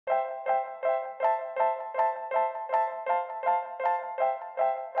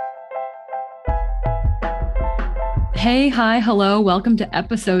Hey, hi, hello. Welcome to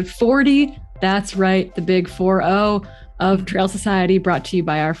episode 40. That's right, the big 4-0 of Trail Society, brought to you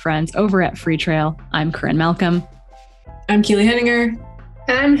by our friends over at Free Trail. I'm Corinne Malcolm. I'm Keely Henninger.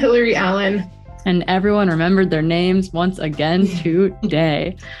 And I'm Hillary Allen. And everyone remembered their names once again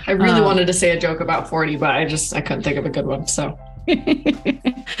today. I really wanted to say a joke about 40, but I couldn't think of a good one. So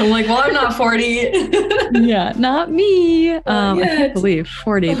I'm like, well, I'm not 40. Yeah, not me. I can't believe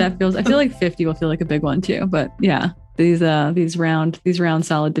 40. I feel like 50 will feel like a big one too. But yeah, these round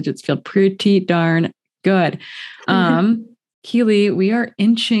solid digits feel pretty darn good. Keely, we are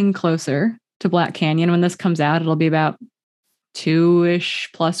inching closer to Black Canyon. When this comes out, it'll be about 2-ish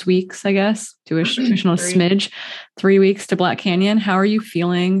plus weeks, I guess. 2-ish, not a smidge. 3 weeks to Black Canyon. How are you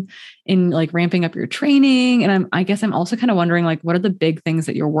feeling in like ramping up your training? And I guess I'm also kind of wondering, like, what are the big things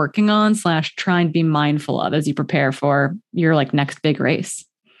that you're working on / trying to be mindful of as you prepare for your like next big race?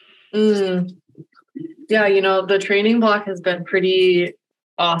 Yeah, the training block has been pretty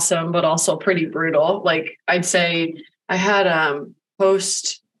awesome, but also pretty brutal. Like, I'd say I had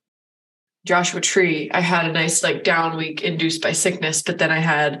post Joshua Tree, I had a nice like down week induced by sickness, but then I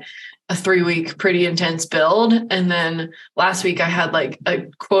had a 3-week pretty intense build. And then last week I had like a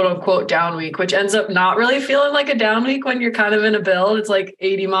quote unquote down week, which ends up not really feeling like a down week when you're kind of in a build. It's like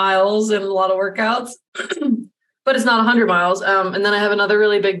 80 miles and a lot of workouts, but it's not 100 miles. And then I have another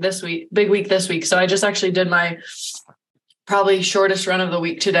really big week this week. So I just actually did my probably shortest run of the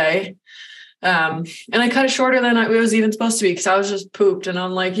week today. And I cut it shorter than it was even supposed to be because I was just pooped. And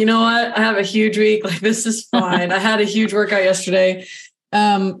I'm like, you know what? I have a huge week. Like, this is fine. I had a huge workout yesterday.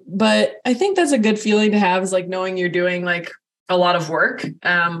 But I think that's a good feeling to have, is like knowing you're doing like a lot of work.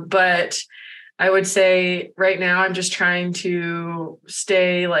 But I would say right now I'm just trying to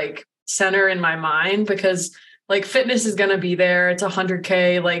stay like center in my mind, because like fitness is going to be there. It's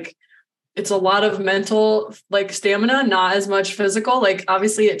 100K. Like, it's a lot of mental, like stamina, not as much physical. Like,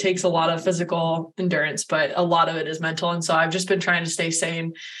 obviously it takes a lot of physical endurance, but a lot of it is mental. And so I've just been trying to stay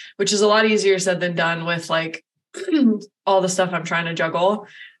sane, which is a lot easier said than done with like all the stuff I'm trying to juggle.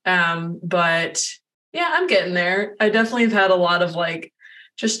 But yeah, I'm getting there. I definitely have had a lot of like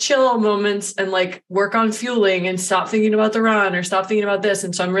just chill moments and like work on fueling and stop thinking about the run or stop thinking about this.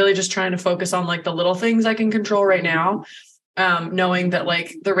 And so I'm really just trying to focus on like the little things I can control right now. Knowing that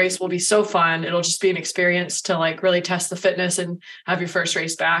like the race will be so fun. It'll just be an experience to like really test the fitness and have your first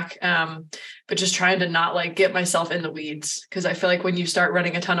race back. But just trying to not like get myself in the weeds. Cause I feel like when you start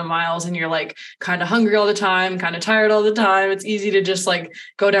running a ton of miles and you're like kind of hungry all the time, kind of tired all the time, it's easy to just like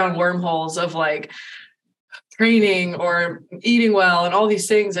go down wormholes of like training or eating well and all these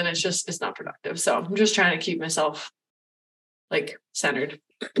things. And it's not productive. So I'm just trying to keep myself like centered.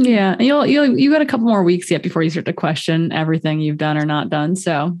 Yeah, you got a couple more weeks yet before you start to question everything you've done or not done.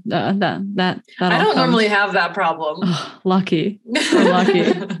 So that I don't normally have that problem. Oh, lucky, so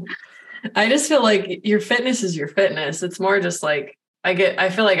lucky. I just feel like your fitness is your fitness. It's more just like I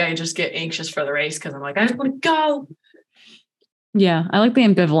feel like I just get anxious for the race because I'm like, I just want to go. Yeah, I like the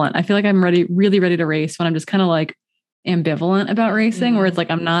ambivalent. I feel like I'm really ready to race when I'm just kind of like ambivalent about racing, where it's like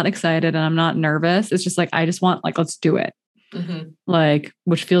I'm not excited and I'm not nervous. It's just like I just want like, let's do it. Like,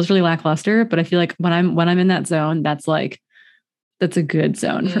 which feels really lackluster, but I feel like when I'm in that zone, that's a good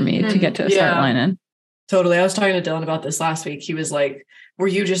zone for me to get to a start line in. Totally. I was talking to Dylan about this last week. He was like, were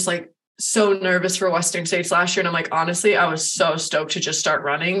you just like so nervous for Western States last year? And I'm like, honestly, I was so stoked to just start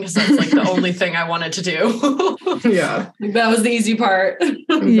running because that's like the only thing I wanted to do. Yeah. That was the easy part.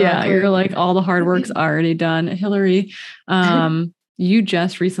 Yeah. You're like, all the hard work's already done. Hillary, you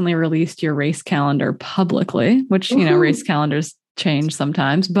just recently released your race calendar publicly, which, race calendars change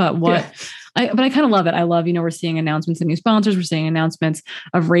sometimes, but I kind of love it. I love, we're seeing announcements of new sponsors. We're seeing announcements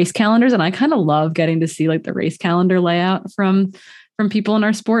of race calendars. And I kind of love getting to see like the race calendar layout from people in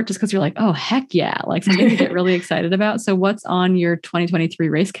our sport, just because you're like, oh, heck yeah. Like something to get really excited about. So what's on your 2023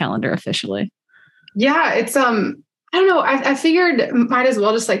 race calendar officially? Yeah, it's, I don't know. I figured might as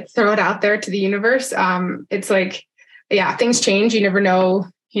well just like throw it out there to the universe. It's like, yeah, things change. You never know,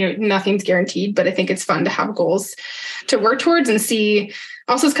 nothing's guaranteed, but I think it's fun to have goals to work towards and see.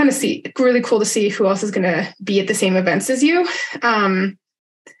 Also, it's kind of really cool to see who else is going to be at the same events as you.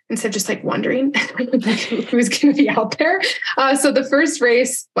 Instead of just like wondering who's going to be out there. So the first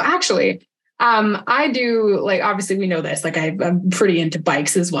race, well, actually, I do like, obviously we know this, like I'm pretty into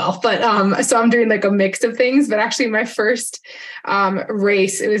bikes as well, but, so I'm doing like a mix of things, but actually my first,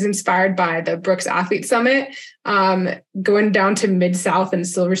 race, it was inspired by the Brooks Athlete Summit, going down to Mid-South in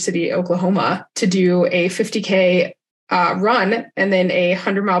Silver City, Oklahoma to do a 50K, run and then a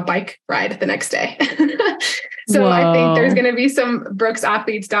 100-mile bike ride the next day. So Whoa. I think there's going to be some Brooks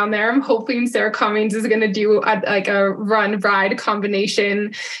athletes down there. I'm hoping Sarah Cummings is going to do a run ride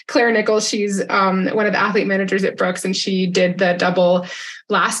combination. Claire Nichols, she's one of the athlete managers at Brooks, and she did the double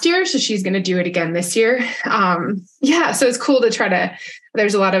last year. So she's going to do it again this year. So it's cool to try to,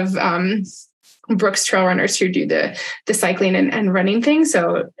 there's a lot of Brooks trail runners who do the cycling and running thing.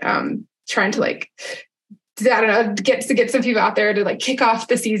 So trying to I don't know, get some people out there to kick off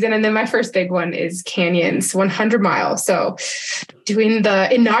the season. And then my first big one is Canyons 100 miles. So doing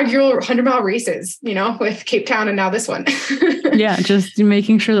the inaugural 100-mile races, with Cape Town and now this one. Yeah. Just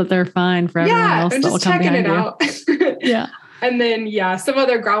making sure that they're fine for everyone else. I'm just checking it out. Yeah. And then, some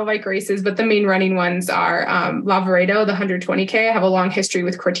other gravel bike races, but the main running ones are Lavaredo, the 120K. I have a long history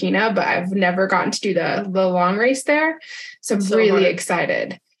with Cortina, but I've never gotten to do the long race there. So I'm really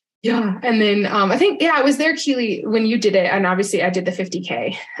excited. Yeah. And then I think, I was there, Keely, when you did it. And obviously I did the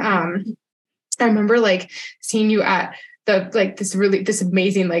 50K. I remember seeing you at this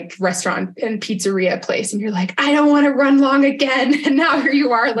amazing restaurant and pizzeria place. And you're like, I don't want to run long again. And now here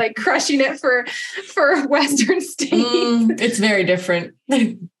you are crushing it for Western States. It's very different.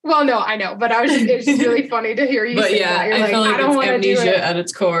 Well, no, I know, but it's just really funny to hear you say that. You're I feel like I don't want to do it at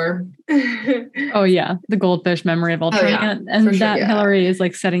its core. Oh yeah. The goldfish memory of all training. And that Hillary is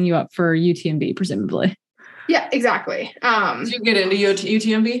setting you up for UTMB, presumably. Yeah, exactly. Did you get into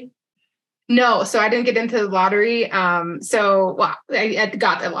UTMB? No, so I didn't get into the lottery. I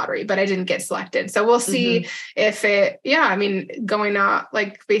got the lottery, but I didn't get selected. So we'll see if going out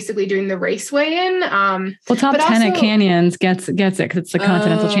basically doing the raceway in. Top 10 at Canyons gets it because it's the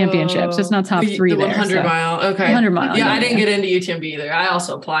Continental Championship. So it's not top 3 the there. 100 mile. Okay. 100 mile. Yeah, I didn't get into UTMB either. I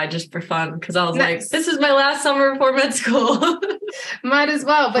also applied just for fun because I was this is my last summer before med school. Might as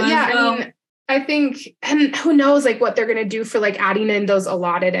well. But I think, and who knows what they're going to do for adding in those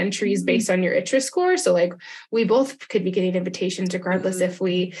allotted entries based on your ITRA score. So we both could be getting invitations regardless if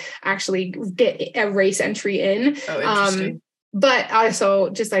we actually get a race entry in. Oh, interesting. But I also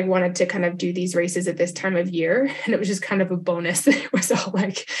just wanted to kind of do these races at this time of year. And it was just kind of a bonus that it was all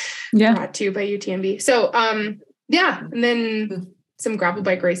brought to by UTMB. So and then some gravel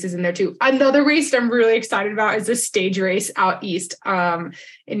bike races in there too. Another race that I'm really excited about is a stage race out east in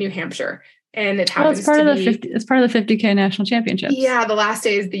New Hampshire. And it happens it's part of the 50K national championships. Yeah. The last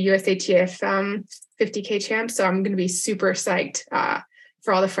day is the USATF 50K champ. So I'm going to be super psyched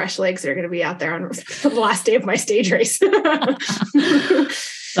for all the fresh legs that are going to be out there on the last day of my stage race.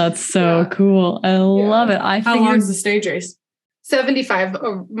 That's so cool. I love it. How long is the stage race?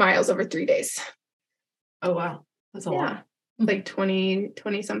 75 miles over 3 days. Oh, wow. That's a lot. 20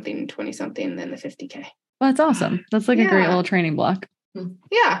 something, and then the 50K. Well, that's awesome. That's a great little training block.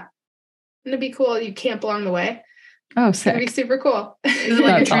 Yeah. And it'd be cool. You camp along the way. Oh, sick. It'd be super cool. Is it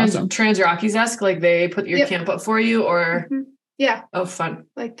like a Trans Rockies-esque? They put your camp up for you or? Mm-hmm. Yeah. Oh, fun.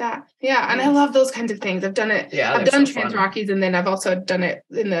 Like that. Yeah. And I love those kinds of things. I've done it. Yeah, I've done Trans Rockies, and then I've also done it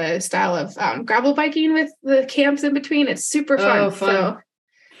in the style of gravel biking with the camps in between. It's super fun. Oh, fun. So,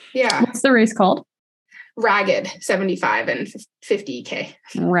 yeah. What's the race called? Ragged 75 and 50K.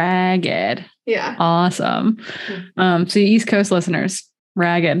 Ragged. Yeah. Awesome. So you East Coast listeners,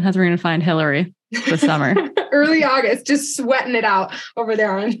 Ragged. That's where we're going to find Hillary this summer. Early August, just sweating it out over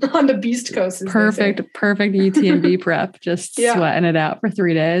there on the Beast Coast. Perfect UTMB prep. Just sweating it out for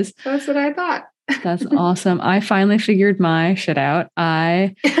 3 days. That's what I thought. That's awesome. I finally figured my shit out.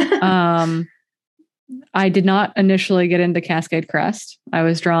 I did not initially get into Cascade Crest. I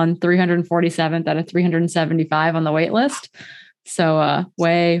was drawn 347th out of 375 on the wait list. So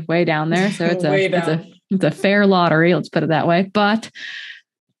way down there. So it's a fair lottery. Let's put it that way. But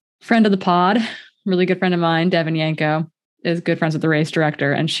friend of the pod, really good friend of mine, Devin Yanko, is good friends with the race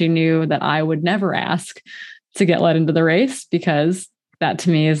director. And she knew that I would never ask to get let into the race because that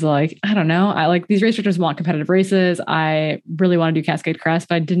to me is I don't know. I these race directors want competitive races. I really want to do Cascade Crest,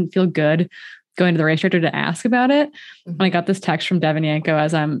 but I didn't feel good going to the race director to ask about it. And I got this text from Devin Yanko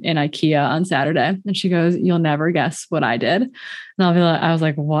as I'm in IKEA on Saturday. And she goes, "You'll never guess what I did." And I was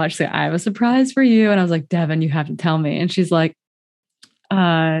like, "What?" She's like, "I have a surprise for you." And I was like, "Devin, you have to tell me." And she's like,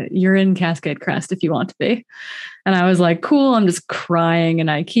 "You're in Cascade Crest if you want to be." And I was like, "Cool. I'm just crying in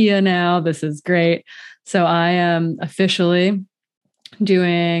IKEA now. This is great." So I am officially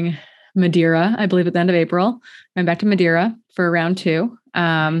doing Madeira, I believe at the end of April. I'm back to Madeira for round 2.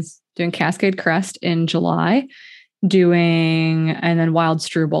 Doing Cascade Crest in July, and then Wild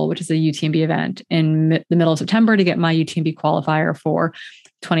Struble, which is a UTMB event in the middle of September to get my UTMB qualifier for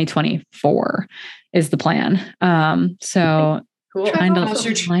 2024 is the plan. So cool. Trying to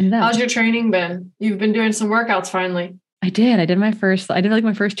How's your training been? You've been doing some workouts finally. I did. I did my first 2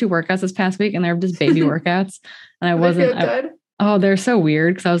 workouts this past week, and they're just baby workouts. And I wasn't, good. Oh, they're so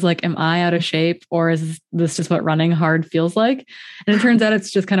weird. Cause I was like, am I out of shape, or is this just what running hard feels like? And it turns out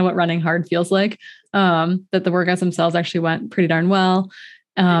it's just kind of what running hard feels like. That the workouts themselves actually went pretty darn well.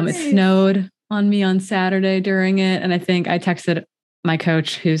 Nice. It snowed on me on Saturday during it. And I think I texted my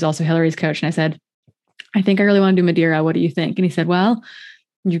coach, who's also Hillary's coach. And I said, I think I really want to do Madeira. What do you think? And he said, well,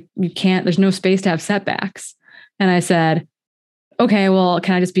 you can't, there's no space to have setbacks. And I said, okay, well,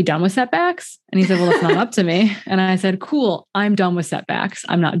 can I just be done with setbacks? And he said, well, it's not up to me. And I said, cool, I'm done with setbacks.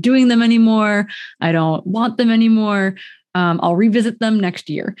 I'm not doing them anymore. I don't want them anymore. I'll revisit them next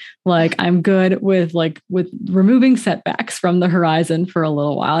year. Like, I'm good with removing setbacks from the horizon for a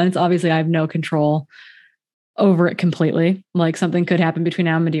little while. And it's obviously, I have no control over it completely. Like, something could happen between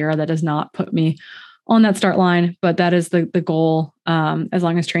now and Madeira that does not put me on that start line, but that is the goal. As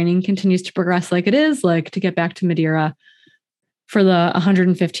long as training continues to progress like it is, like to get back to Madeira for the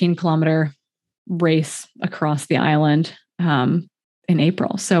 115 kilometer race across the island in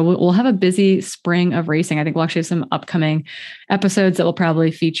April. So we'll have a busy spring of racing. I think we'll actually have some upcoming episodes that will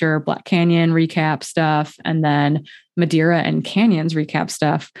probably feature Black Canyon recap stuff, and then Madeira and Canyons recap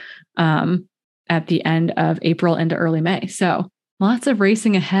stuff at the end of April into early May. So lots of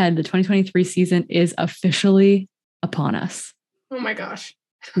racing ahead. The 2023 season is officially upon us. Oh my gosh.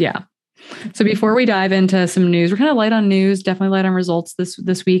 Yeah. So before we dive into some news, we're kind of light on news, definitely light on results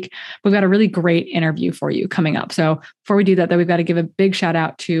this week. We've got a really great interview for you coming up. So before we do that, though, we've got to give a big shout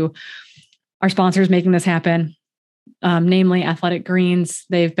out to our sponsors making this happen, namely Athletic Greens.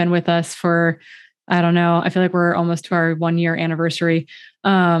 They've been with us for, I don't know, I feel like we're almost to our 1-year anniversary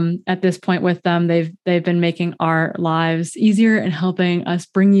at this point with them. They've been making our lives easier and helping us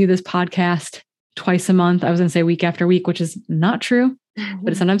bring you this podcast twice a month. I was going to say week after week, which is not true,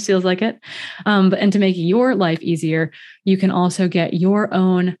 but it sometimes feels like it. And to make your life easier, you can also get your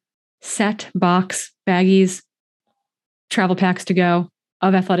own set box baggies, travel packs to go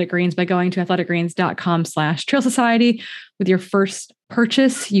of Athletic Greens by going to athleticgreens.com/Trail Society. With your first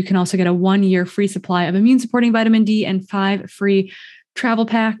purchase, you can also get a 1-year free supply of immune supporting vitamin D and 5 free travel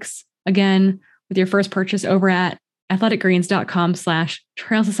packs. Again, with your first purchase over at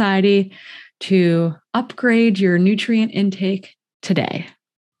athleticgreens.com/Trail Society to upgrade your nutrient intake today.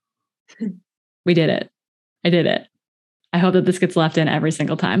 We did it. I did it. I hope that this gets left in every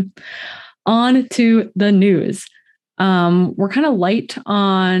single time. On to the news. We're kind of light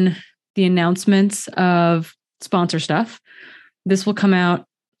on the announcements of sponsor stuff. This will come out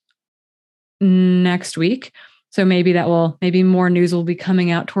next week. So maybe more news will be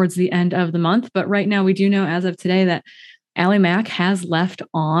coming out towards the end of the month. But right now we do know as of today that Allie Mack has left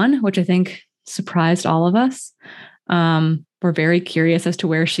On, which I think surprised all of us. We're very curious as to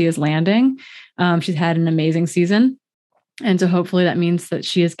where she is landing. She's had an amazing season. And so hopefully that means that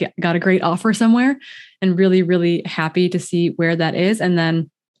she has got a great offer somewhere, and really, really happy to see where that is. And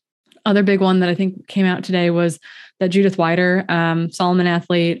then other big one that I think came out today was that Judith Wider, Solomon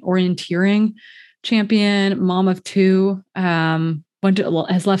athlete, orienteering champion, mom of 2,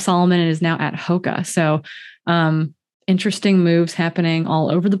 has left Solomon and is now at Hoka. So interesting moves happening all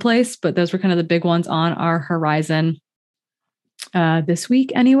over the place, but those were kind of the big ones on our horizon this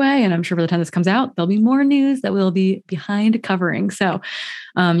week anyway. And I'm sure by the time this comes out, there'll be more news that we'll be behind covering. So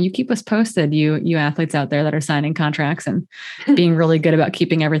you keep us posted, you athletes out there that are signing contracts and being really good about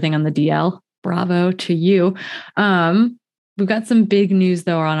keeping everything on the DL. Bravo to you. We've got some big news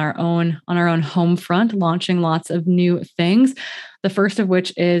though on our own home front, launching lots of new things. The first of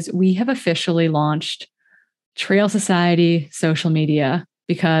which is we have officially launched Trail Society social media,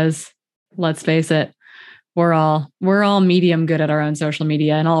 because let's face it, we're all medium good at our own social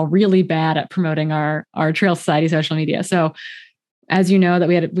media and all really bad at promoting our Trail Society social media. So as you know, that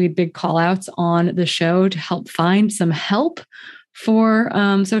we had big call outs on the show to help find some help for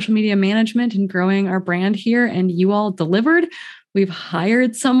social media management and growing our brand here. And you all delivered. We've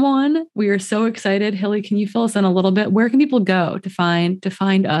hired someone. We are so excited. Hilly, can you fill us in a little bit? Where can people go to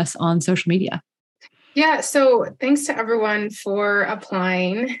find us on social media? Yeah. So thanks to everyone for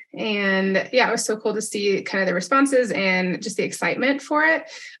applying. And yeah, it was so cool to see kind of the responses and just the excitement for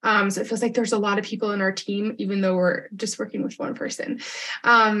it. So it feels like there's a lot of people in our team, even though we're just working with one person.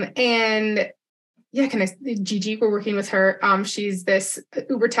 And yeah, Gigi, we're working with her. She's this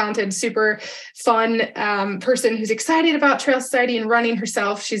uber talented, super fun person who's excited about Trail Society and running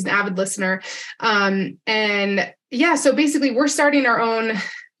herself. She's an avid listener. And yeah, so basically we're starting our own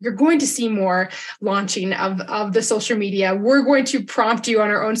you're going to see more launching of the social media. We're going to prompt you on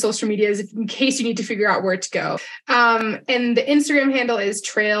our own social medias in case you need to figure out where to go. And the Instagram handle is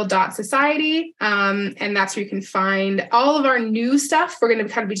trail.society. And that's where you can find all of our new stuff. We're going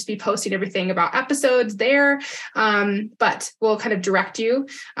to kind of just be posting everything about episodes there. But we'll kind of direct you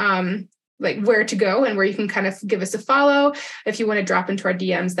like where to go and where you can kind of give us a follow. If you want to drop into our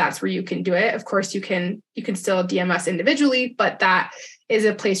DMs, that's where you can do it. Of course, you can still DM us individually, but that is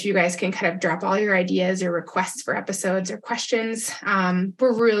a place where you guys can kind of drop all your ideas or requests for episodes or questions.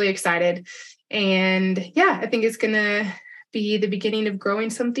 We're really excited. And yeah, I think it's going to be the beginning of growing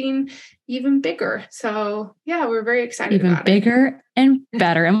something even bigger. So yeah, we're very excited even about bigger it. And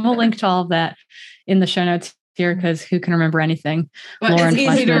better. And we'll link to all of that in the show notes here, because who can remember anything? But Lauren it's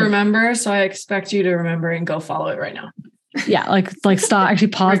easy Fleshman. to remember, so I expect you to remember and go follow it right now. Yeah, like stop, actually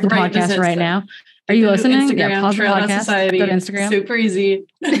pause the podcast right now. Are you listening? Instagram, Pause the podcast. Society, go to Instagram. Super easy.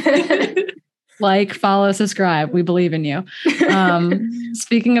 Like, follow, subscribe. We believe in you.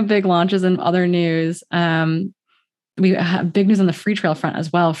 Speaking of big launches and other news, we have big news on the free trail front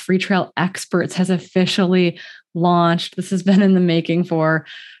as well. Free Trail Experts has officially launched. This has been in the making for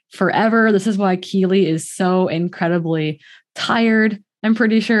forever. This is why Keely is so incredibly tired. I'm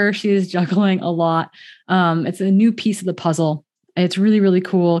pretty sure she's juggling a lot. It's a new piece of the puzzle. It's really, really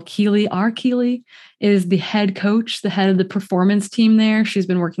cool. Our Keely is the head coach, the head of the performance team there. She's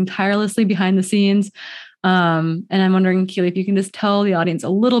been working tirelessly behind the scenes. And I'm wondering, Keely, if you can just tell the audience a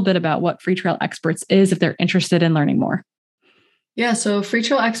little bit about what Free Trail Experts is, if they're interested in learning more. Yeah, so Free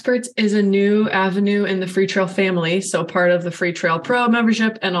Trail Experts is a new avenue in the Free Trail family. So part of the Free Trail Pro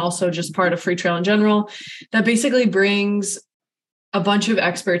membership and also just part of Free Trail in general, that basically brings a bunch of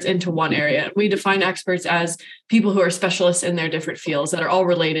experts into one area. We define experts as people who are specialists in their different fields that are all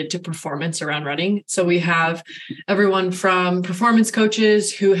related to performance around running. So we have everyone from performance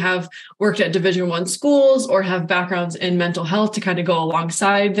coaches who have worked at Division I schools or have backgrounds in mental health to kind of go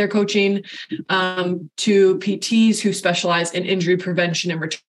alongside their coaching, to PTs who specialize in injury prevention and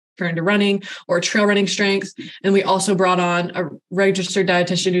return to running or trail running strength. And we also brought on a registered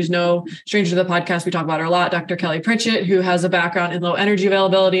dietitian who's no stranger to the podcast. We talk about her a lot, Dr. Kelly Pritchett, who has a background in low energy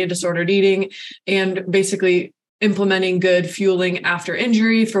availability and disordered eating, and basically implementing good fueling after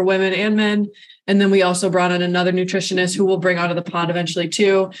injury for women and men. And then we also brought on another nutritionist who we'll bring onto the pod eventually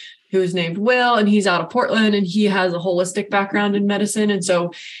too, who's named Will, and he's out of Portland, and he has a holistic background in medicine. And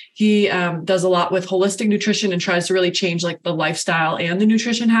so he does a lot with holistic nutrition and tries to really change like the lifestyle and the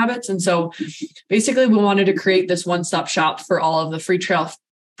nutrition habits. And so basically we wanted to create this one-stop shop for all of the Free Trail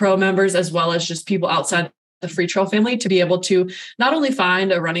Pro members, as well as just people outside the Free Trail family, to be able to not only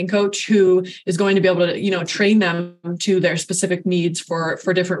find a running coach who is going to be able to, train them to their specific needs for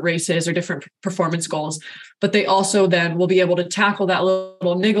different races or different performance goals, but they also then will be able to tackle that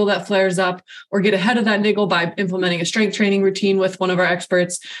little niggle that flares up or get ahead of that niggle by implementing a strength training routine with one of our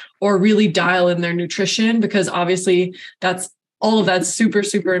experts, or really dial in their nutrition, because obviously that's super,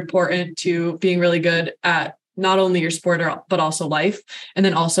 super important to being really good at not only your sport, but also life. And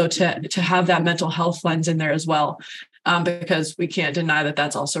then also to have that mental health lens in there as well, because we can't deny that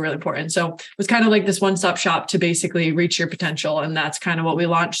that's also really important. So it was kind of like this one-stop shop to basically reach your potential. And that's kind of what we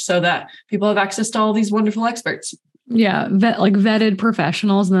launched, so that people have access to all these wonderful experts. Yeah. Vetted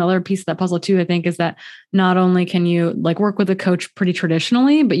professionals. And the other piece of that puzzle too, I think, is that not only can you work with a coach pretty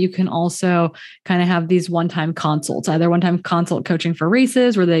traditionally, but you can also kind of have these one-time consults, either one-time consult coaching for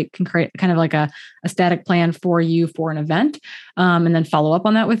races, where they can create kind of like a static plan for you for an event, and then follow up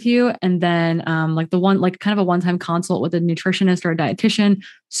on that with you. And then kind of a one-time consult with a nutritionist or a dietitian.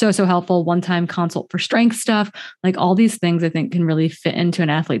 So helpful. One-time consult for strength stuff. All these things I think can really fit into an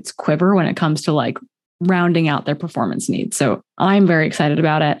athlete's quiver when it comes to rounding out their performance needs. So I'm very excited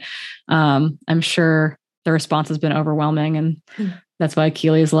about it. I'm sure the response has been overwhelming, and that's why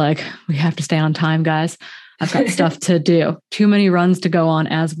Keely is we have to stay on time, guys. I've got stuff to do. Too many runs to go on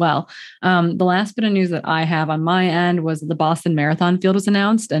as well. The last bit of news that I have on my end was the Boston Marathon field was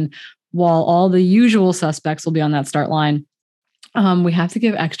announced. And while all the usual suspects will be on that start line, we have to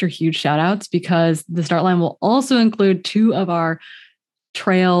give extra huge shout outs, because the start line will also include two of our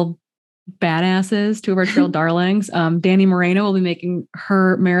trail badasses, two of our trail darlings. Danny Moreno will be making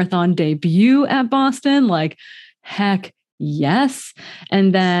her marathon debut at Boston. Heck yes.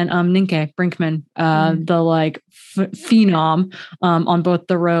 And then Ninke Brinkman, the phenom on both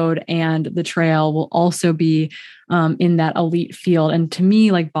the road and the trail, will also be in that elite field. And to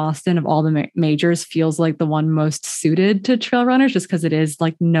me, Boston, of all the majors, feels like the one most suited to trail runners, just because it is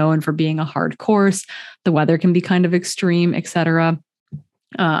known for being a hard course. The weather can be kind of extreme, etc.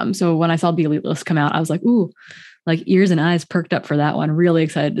 So when I saw the elite list come out, I was like, ooh, like ears and eyes perked up for that one. Really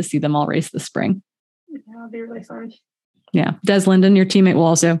excited to see them all race this spring. That'll be really fun. Yeah. Des Linden, your teammate, will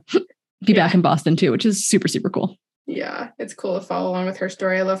also be back in Boston too, which is super, super cool. Yeah. It's cool to follow along with her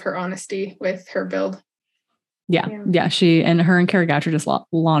story. I love her honesty with her build. Yeah. She and Kara Goucher just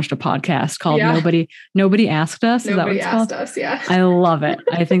launched a podcast called Nobody Asked Us. Is that what it's called? Nobody Asked Us. Yeah. I love it.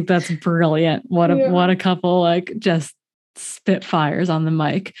 I think that's brilliant. What a couple, like, just spitfires on the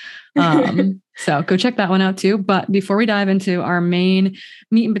mic. So go check that one out too. But before we dive into our main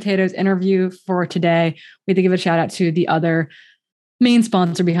meat and potatoes interview for today, we have to give a shout out to the other main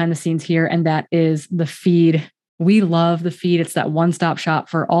sponsor behind the scenes here, and that is The Feed. We love The Feed. It's that one-stop shop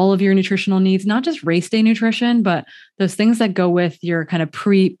for all of your nutritional needs, not just race day nutrition, but those things that go with your kind of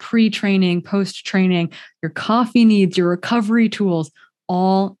pre-training, post-training, your coffee needs, your recovery tools,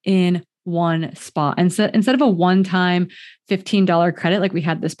 all in one spot. And so instead of a one-time $15 credit like we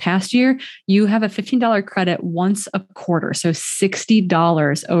had this past year, you have a $15 credit once a quarter. So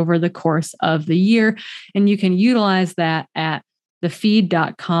 $60 over the course of the year. And you can utilize that at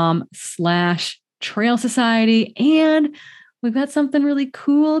thefeed.com/Trail Society. And we've got something really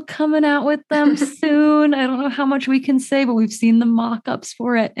cool coming out with them soon. I don't know how much we can say, but we've seen the mock-ups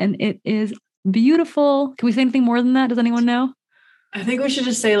for it and it is beautiful. Can we say anything more than that? Does anyone know? I think we should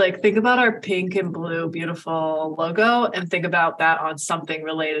just say, like, think about our pink and blue beautiful logo and think about that on something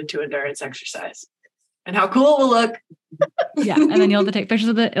related to endurance exercise and how cool it will look. Yeah. And then you'll have to take pictures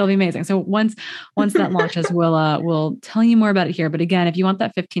of it. It'll be amazing. So once that launches, we'll tell you more about it here. But again, if you want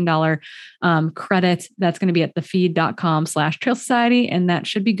that $15 credit, that's going to be at thefeed.com/Trail Society. And that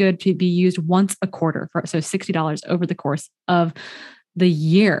should be good to be used once a quarter. So $60 over the course of the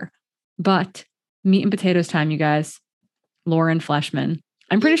year. But meat and potatoes time, you guys. Lauren Fleshman.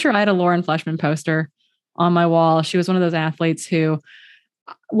 I'm pretty sure I had a Lauren Fleshman poster on my wall. She was one of those athletes who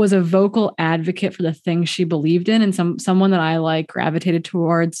was a vocal advocate for the things she believed in, and someone that I like gravitated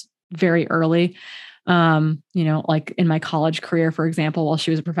towards very early. Like in my college career, for example, while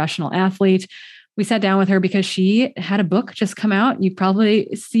she was a professional athlete, we sat down with her because she had a book just come out. You've probably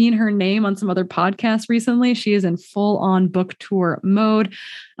seen her name on some other podcasts recently. She is in full-on book tour mode.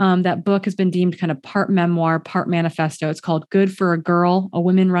 That book has been deemed kind of part memoir, part manifesto. It's called Good for a Girl, A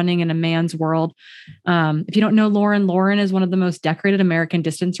Woman Running in a Man's World. If you don't know Lauren is one of the most decorated American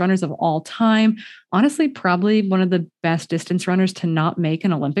distance runners of all time. Honestly, probably one of the best distance runners to not make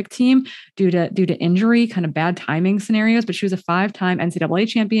an Olympic team due to injury, kind of bad timing scenarios. But she was a 5-time NCAA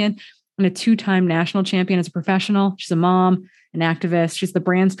champion and a 2-time national champion as a professional. She's a mom, an activist. She's the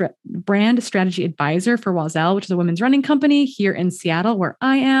brand strategy advisor for Wazelle, which is a women's running company here in Seattle, where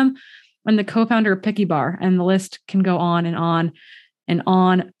I am, and the co-founder of Picky Bar. And the list can go on and on and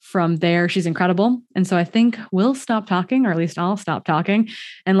on from there. She's incredible. And so I think we'll stop talking, or at least I'll stop talking,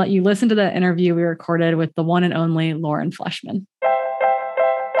 and let you listen to the interview we recorded with the one and only Lauren Fleshman.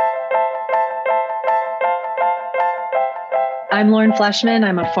 I'm Lauren Fleshman.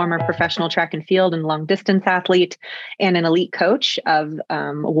 I'm a former professional track and field and long distance athlete and an elite coach of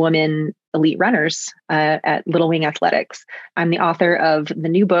women elite runners at Little Wing Athletics. I'm the author of the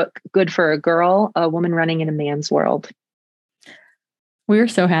new book, Good for a Girl, A Woman Running in a Man's World. We're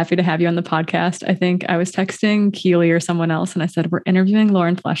so happy to have you on the podcast. I think I was texting Keely or someone else and I said, we're interviewing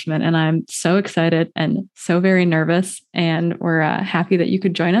Lauren Fleshman, and I'm so excited and so very nervous. And we're happy that you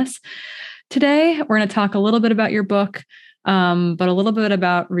could join us. Today, we're going to talk a little bit about your book, but a little bit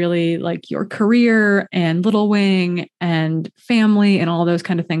about really like your career and Little Wing and family and all those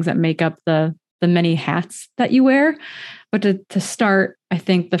kind of things that make up the many hats that you wear. But to start, I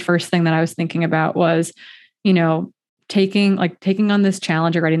think the first thing that I was thinking about was, taking on this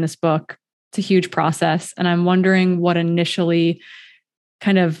challenge of writing this book. It's a huge process. And I'm wondering what initially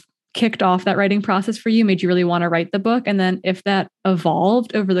kind of kicked off that writing process for you, made you really want to write the book. And then if that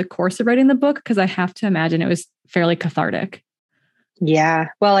evolved over the course of writing the book, because I have to imagine it was fairly cathartic. Yeah.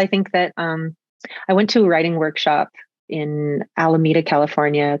 Well, I think that I went to a writing workshop in Alameda,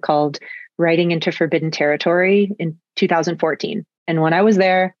 California called Writing into Forbidden Territory in 2014. And when I was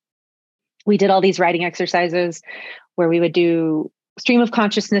there, we did all these writing exercises where we would do stream of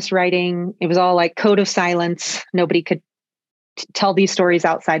consciousness writing. It was all like code of silence. Nobody could tell these stories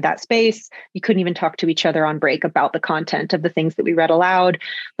outside that space. You couldn't even talk to each other on break about the content of the things that we read aloud.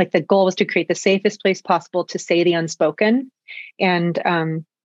 Like the goal was to create the safest place possible to say the unspoken. And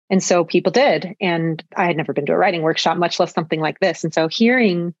so people did. And I had never been to a writing workshop, much less something like this. And so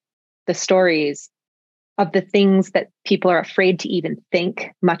hearing the stories of the things that people are afraid to even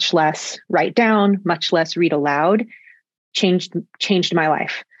think, much less write down, much less read aloud, changed my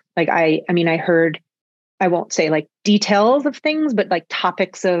life. Like I heard, I won't say like details of things, but like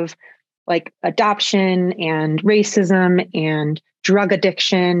topics of like adoption and racism and drug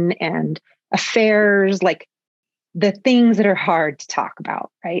addiction and affairs, like the things that are hard to talk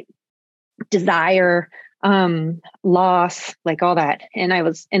about, right? Desire, loss, like all that. And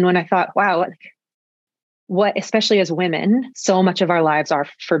when I thought, wow, like, what, especially as women, so much of our lives are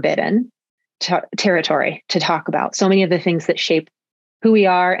forbidden territory to talk about. So many of the things that shape who we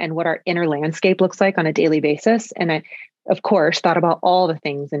are and what our inner landscape looks like on a daily basis. And I, of course, thought about all the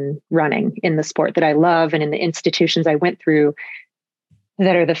things in running, in the sport that I love and in the institutions I went through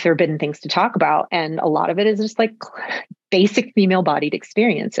that are the forbidden things to talk about. And a lot of it is just like basic female bodied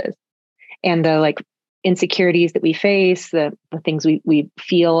experiences and the like insecurities that we face, the things we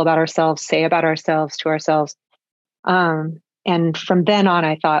feel about ourselves, say about ourselves to ourselves. And from then on,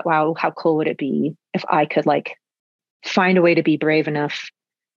 I thought, wow, how cool would it be if I could like find a way to be brave enough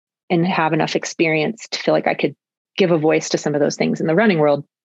and have enough experience to feel like I could give a voice to some of those things in the running world.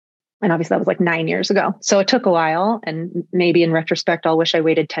 And obviously that was like 9 years ago. So it took a while. And maybe in retrospect, I'll wish I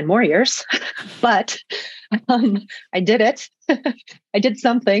waited 10 more years, but I did it. I did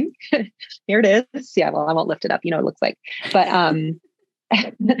something. Here it is. Yeah. Well, I won't lift it up. You know what it looks like, but, and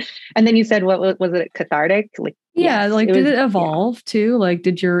then you said, what was it? Cathartic? Like, yeah. yes, like, did it evolve yeah. too? Like,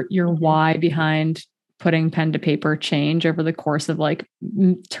 did your why behind putting pen to paper change over the course of like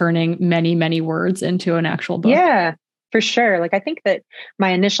turning many, many words into an actual book? Yeah, for sure. Like, I think that my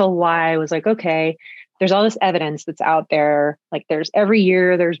initial why was like, okay, there's all this evidence that's out there. Like every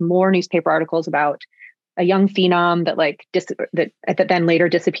year there's more newspaper articles about a young phenom that like that then later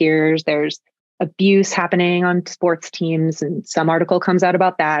disappears. There's abuse happening on sports teams, and some article comes out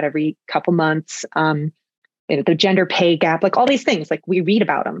about that every couple months. The gender pay gap, like all these things, like we read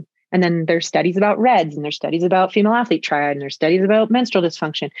about them. And then there's studies about REDS, and there's studies about female athlete triad, and there's studies about menstrual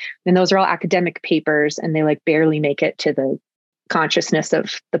dysfunction. And those are all academic papers, and they like barely make it to the consciousness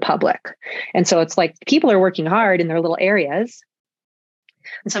of the public. And so it's like people are working hard in their little areas.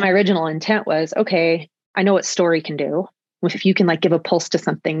 And so my original intent was, okay, I know what story can do. If you can like give a pulse to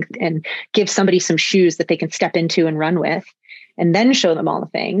something and give somebody some shoes that they can step into and run with, and then show them all the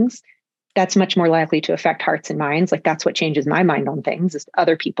things, that's much more likely to affect hearts and minds. Like that's what changes my mind on things, is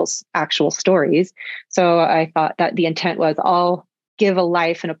other people's actual stories. So I thought that the intent was, I'll give a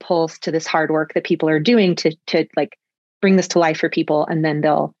life and a pulse to this hard work that people are doing to like bring this to life for people. And then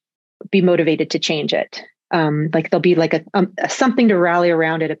they'll be motivated to change it. Like there'll be like a something to rally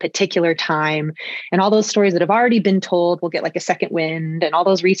around at a particular time. And all those stories that have already been told will get like a second wind, and all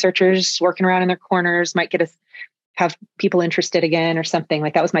those researchers working around in their corners might have people interested again or something.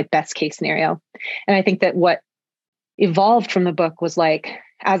 Like that was my best case scenario. And I think that what evolved from the book was like,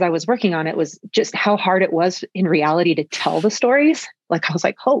 as I was working on it, was just how hard it was in reality to tell the stories. Like I was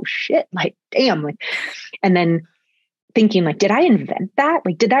like, oh shit, like, damn. Like, and then thinking like, did I invent that?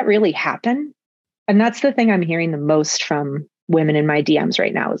 Like, did that really happen? And that's the thing I'm hearing the most from women in my DMs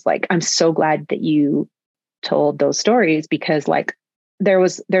right now, is like, I'm so glad that you told those stories, because like,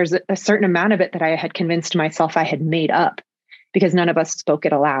 there's a certain amount of it that I had convinced myself I had made up because none of us spoke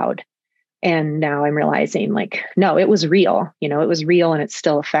it aloud. And now I'm realizing like, no, it was real, it was real, and it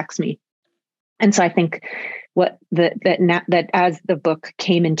still affects me. And so I think that as the book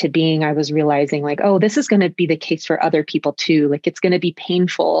came into being, I was realizing like, oh, this is going to be the case for other people too. Like it's going to be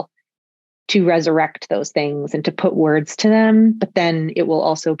painful to resurrect those things and to put words to them, but then it will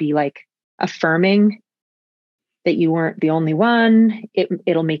also be like affirming that you weren't the only one.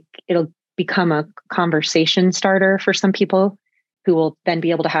 It'll become a conversation starter for some people who will then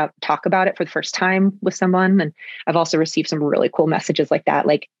be able to talk about it for the first time with someone. And I've also received some really cool messages like that,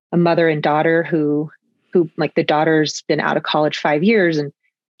 like a mother and daughter who like the daughter's been out of college 5 years, and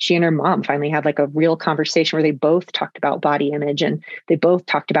she and her mom finally had like a real conversation where they both talked about body image, and they both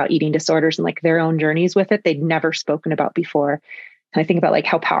talked about eating disorders and like their own journeys with it they'd never spoken about before. And I think about like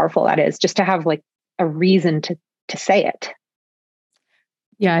how powerful that is, just to have like a reason to say it.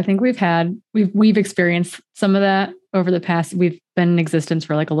 Yeah, I think we've experienced some of that over the past. We've been in existence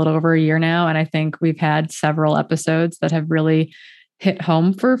for like a little over a year now, and I think we've had several episodes that have really hit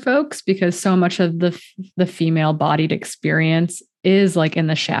home for folks, because so much of the female bodied experience is like in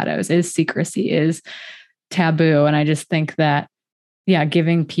the shadows, is secrecy, is taboo. And I just think that, yeah,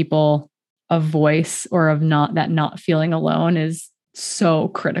 giving people a voice, or of not feeling alone, is so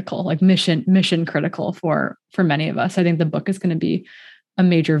critical, like mission critical for many of us. I think the book is going to be a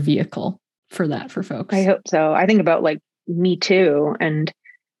major vehicle for that for folks. I hope so. I think about like Me Too, and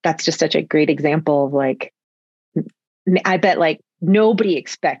that's just such a great example of like, I bet like nobody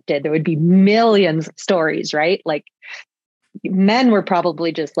expected there would be millions of stories, right? Like men were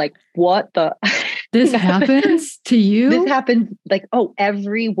probably just like, what the? This happens to you? This happens like, oh,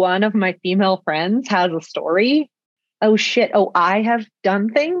 every one of my female friends has a story. Oh shit. Oh, I have done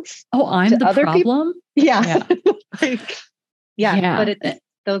things. Oh, I'm the other problem? Yeah. Like, Yeah. But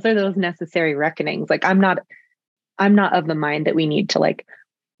those are those necessary reckonings. Like I'm not of the mind that we need to like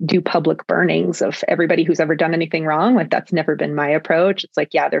do public burnings of everybody who's ever done anything wrong. Like that's never been my approach. It's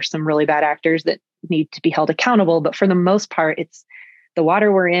like, yeah, there's some really bad actors that need to be held accountable, but for the most part, it's the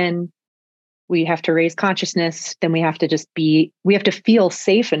water we're in. We have to raise consciousness. Then we have to feel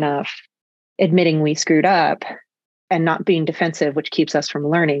safe enough admitting we screwed up and not being defensive, which keeps us from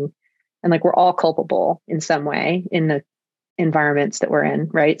learning. And like, we're all culpable in some way in the environments that we're in.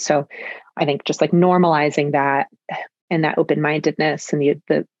 Right. So I think just like normalizing that and that open-mindedness and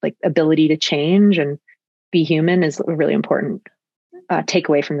the like ability to change and be human is a really important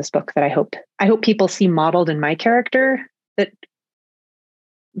takeaway from this book that I hope people see modeled in my character,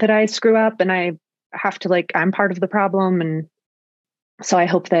 that I screw up and I have to like, I'm part of the problem. And so I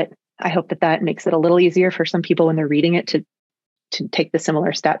hope that makes it a little easier for some people when they're reading it to take the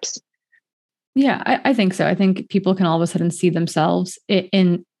similar steps. Yeah, I think so. I think people can all of a sudden see themselves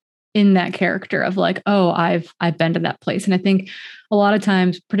in that character of like, oh, I've been to that place. And I think a lot of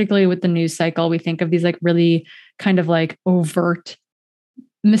times, particularly with the news cycle, we think of these like really kind of like overt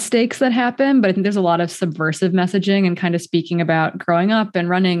mistakes that happen. But I think there's a lot of subversive messaging and kind of speaking about growing up and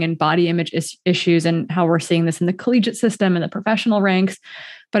running and body image issues and how we're seeing this in the collegiate system and the professional ranks.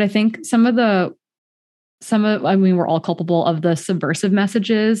 But I think I mean, we're all culpable of the subversive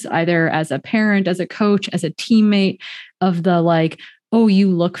messages, either as a parent, as a coach, as a teammate, of the like, oh, you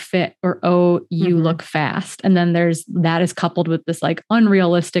look fit, or, oh, you look fast. And then that is coupled with this like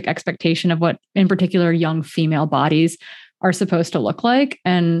unrealistic expectation of what in particular young female bodies are supposed to look like.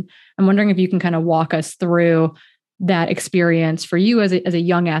 And I'm wondering if you can kind of walk us through that experience for you as a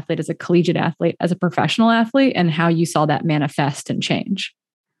young athlete, as a collegiate athlete, as a professional athlete, and how you saw that manifest and change.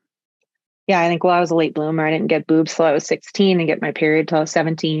 Yeah, I think, well, I was a late bloomer. I didn't get boobs till I was 16 and get my period till I was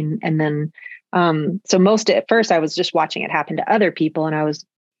 17. And then, so at first I was just watching it happen to other people. And I was,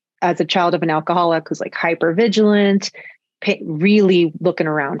 as a child of an alcoholic, was like hyper vigilant, really looking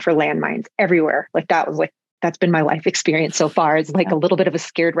around for landmines everywhere. Like that's been my life experience so far. It's like a little bit of a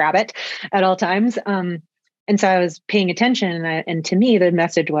scared rabbit at all times. And so I was paying attention, and to me, the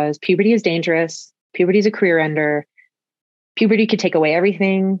message was puberty is dangerous. Puberty is a career ender. Puberty could take away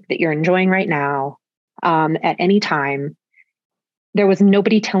everything that you're enjoying right now, at any time. There was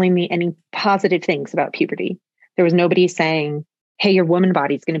nobody telling me any positive things about puberty. There was nobody saying, hey, your woman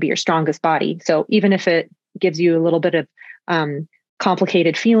body is going to be your strongest body. So even if it gives you a little bit of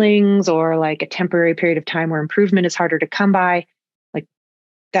complicated feelings or like a temporary period of time where improvement is harder to come by, like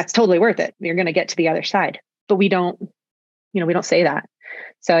that's totally worth it. You're going to get to the other side. But we don't say that.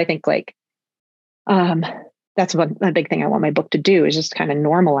 So I think like, that's a big thing I want my book to do, is just kind of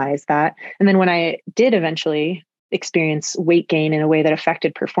normalize that. And then when I did eventually experience weight gain in a way that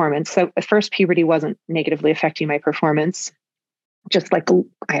affected performance. So at first puberty wasn't negatively affecting my performance, just like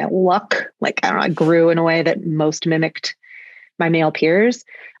I had luck. Like, I don't know, I grew in a way that most mimicked my male peers.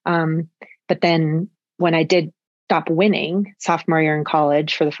 But then when I did stop winning sophomore year in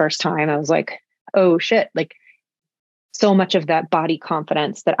college for the first time, I was like, oh shit, like so much of that body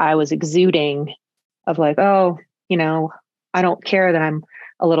confidence that I was exuding of like, oh, I don't care that I'm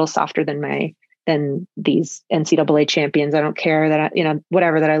a little softer than these NCAA champions. I don't care that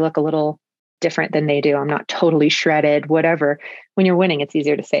whatever, that I look a little different than they do. I'm not totally shredded, whatever. When you're winning, it's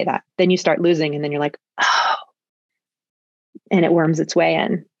easier to say that. Then you start losing and then you're like, oh, and it worms its way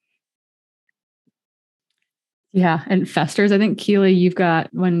in. Yeah. And festers. I think Keely,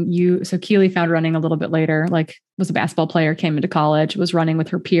 Keely found running a little bit later, like was a basketball player, came into college, was running with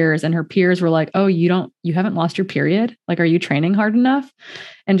her peers, and her peers were like, oh, you haven't lost your period. Like, are you training hard enough?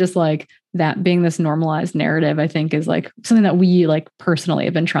 And just like that being this normalized narrative, I think is like something that we like personally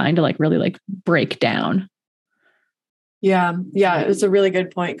have been trying to like really like break down. Yeah. It's a really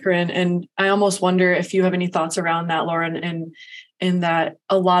good point, Corinne. And I almost wonder if you have any thoughts around that, Lauren, and in that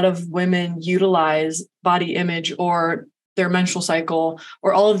a lot of women utilize body image or their menstrual cycle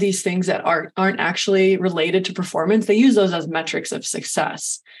or all of these things that aren't actually related to performance. They use those as metrics of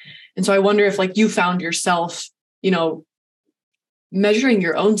success. And so I wonder if like you found yourself, measuring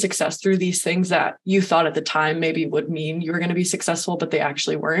your own success through these things that you thought at the time maybe would mean you were going to be successful, but they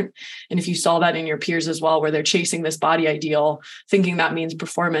actually weren't. And if you saw that in your peers as well, where they're chasing this body ideal, thinking that means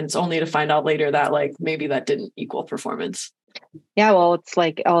performance, only to find out later that like maybe that didn't equal performance. Yeah, well, it's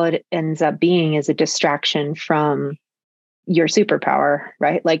like all it ends up being is a distraction from your superpower,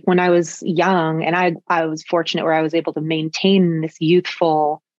 right? Like when I was young, and I was fortunate where I was able to maintain this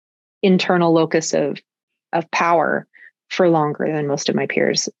youthful internal locus of power for longer than most of my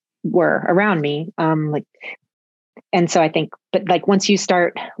peers were around me. And so I think, but like once you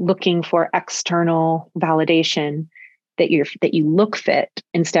start looking for external validation that you look fit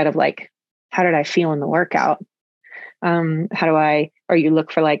instead of like, how did I feel in the workout? Or you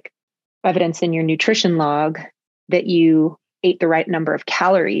look for like evidence in your nutrition log that you ate the right number of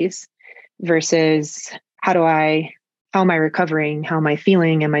calories versus how am I recovering? How am I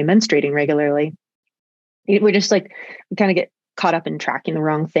feeling? Am I menstruating regularly? We're just like, we kind of get caught up in tracking the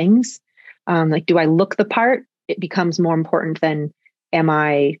wrong things. Like, do I look the part? It becomes more important than am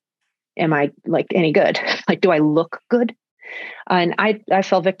I like any good? Like, do I look good? And I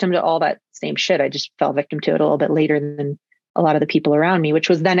fell victim to all that same shit. I just fell victim to it a little bit later than a lot of the people around me, which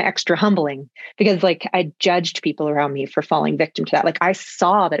was then extra humbling because like I judged people around me for falling victim to that. Like I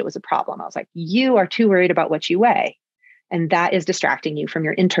saw that it was a problem. I was like, you are too worried about what you weigh. And that is distracting you from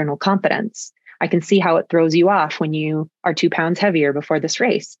your internal competence. I can see how it throws you off when you are 2 pounds heavier before this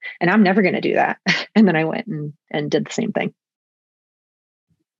race. And I'm never going to do that. And then I went and did the same thing.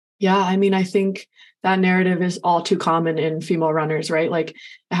 Yeah. I mean, I think that narrative is all too common in female runners, right? Like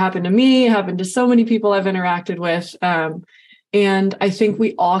it happened to me, it happened to so many people I've interacted with. And I think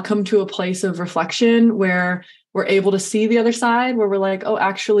we all come to a place of reflection where we're able to see the other side, where we're like, oh,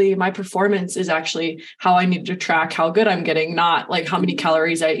 actually, my performance is actually how I need to track how good I'm getting, not like how many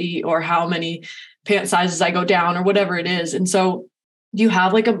calories I eat or how many pant sizes I go down or whatever it is. And so you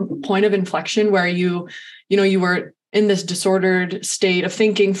have like a point of inflection where you were in this disordered state of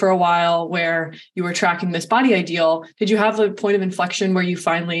thinking for a while where you were tracking this body ideal. Did you have a point of inflection where you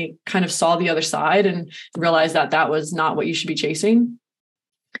finally kind of saw the other side and realized that that was not what you should be chasing?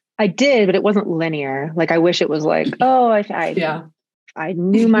 I did, but it wasn't linear. Like I wish it was like, oh, I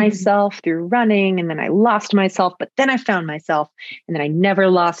knew myself through running and then I lost myself, but then I found myself and then I never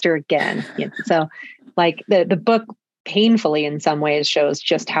lost her again. So like the book painfully in some ways shows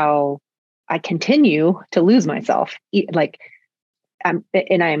just how I continue to lose myself. Like, I'm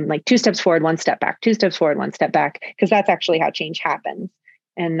like 2 steps forward, 1 step back, 2 steps forward, 1 step back, because that's actually how change happens.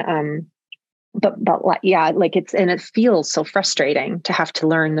 And, but yeah, like it feels so frustrating to have to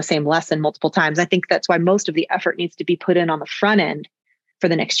learn the same lesson multiple times. I think that's why most of the effort needs to be put in on the front end for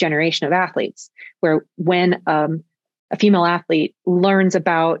the next generation of athletes, where when a female athlete learns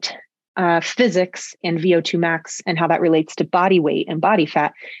about physics and VO2 max and how that relates to body weight and body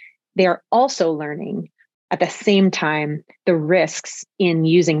fat, they are also learning at the same time the risks in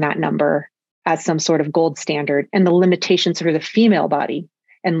using that number as some sort of gold standard and the limitations for the female body.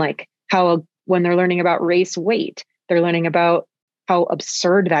 And like how when they're learning about race weight, they're learning about how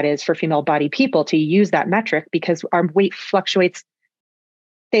absurd that is for female body people to use that metric because our weight fluctuates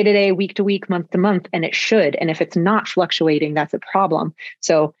day to day, week to week, month to month, and it should. And if it's not fluctuating, that's a problem.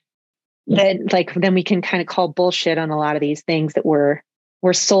 So then we can kind of call bullshit on a lot of these things that we're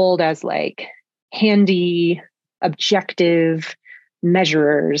sold as like handy, objective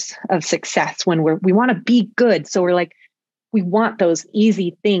measurers of success when we want to be good. So we're like, we want those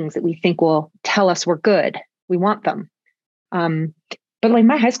easy things that we think will tell us we're good. We want them. But like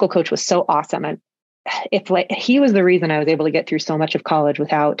my high school coach was so awesome. And it's like, he was the reason I was able to get through so much of college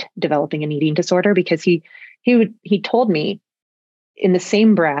without developing an eating disorder, because he told me in the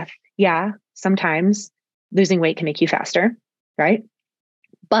same breath, yeah, sometimes losing weight can make you faster, right?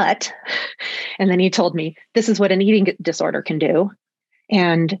 But, and then he told me, this is what an eating disorder can do.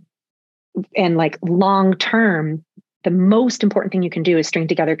 And like long-term, the most important thing you can do is string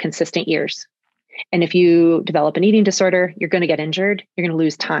together consistent years. And if you develop an eating disorder, you're going to get injured. You're going to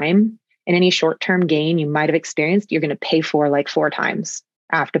lose time. And any short-term gain you might've experienced, you're going to pay for like 4 times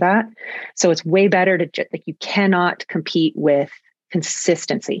after that. So it's way better to like, you cannot compete with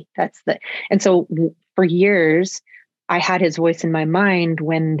consistency. And so for years, I had his voice in my mind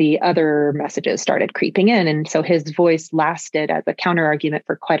when the other messages started creeping in. And so his voice lasted as a counter argument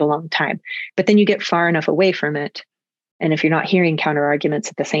for quite a long time. But then you get far enough away from it. And if you're not hearing counter arguments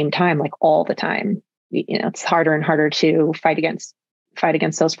at the same time, like all the time, it's harder and harder to fight against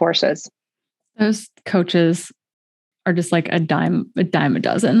those forces. Those coaches are just like a dime a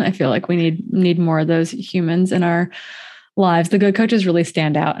dozen. I feel like we need more of those humans in our lives. The good coaches really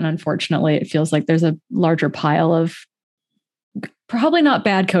stand out. And unfortunately, it feels like there's a larger pile of probably not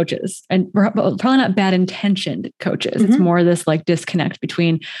bad coaches and probably not bad intentioned coaches. Mm-hmm. It's more this like disconnect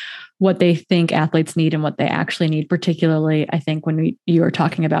between what they think athletes need and what they actually need, particularly, I think, when you are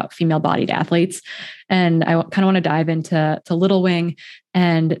talking about female-bodied athletes. And I kind of want to dive into Little Wing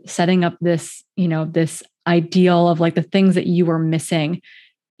and setting up this, this ideal of like the things that you were missing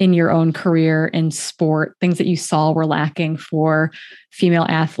in your own career in sport, things that you saw were lacking for female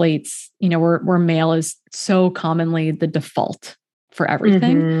athletes, where male is so commonly the default for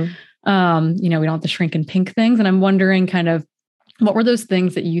everything. Mm-hmm. We don't have to shrink and pink things. And I'm wondering kind of what were those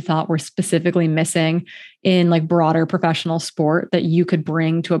things that you thought were specifically missing in like broader professional sport that you could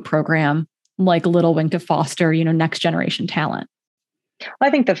bring to a program like Little Wing to foster, next generation talent? Well,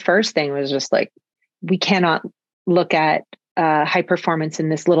 I think the first thing was just like, we cannot look at high performance in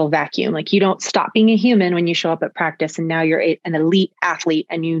this little vacuum. Like, you don't stop being a human when you show up at practice and now you're an elite athlete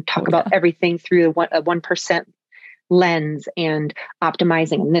and you talk about everything through a 1% lens and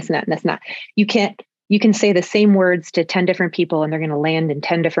optimizing and this and that and this and that. You can say the same words to 10 different people and they're going to land in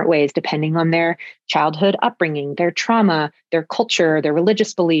 10 different ways, depending on their childhood upbringing, their trauma, their culture, their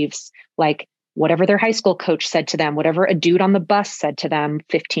religious beliefs, like whatever their high school coach said to them, whatever a dude on the bus said to them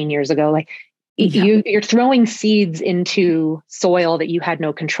 15 years ago, like you're throwing seeds into soil that you had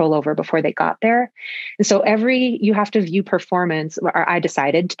no control over before they got there. And so you have to view performance, or I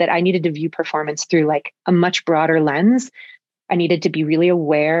decided that I needed to view performance through like a much broader lens. I needed to be really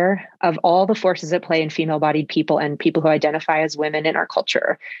aware of all the forces at play in female-bodied people and people who identify as women in our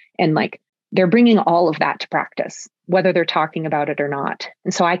culture. And like, they're bringing all of that to practice, whether they're talking about it or not.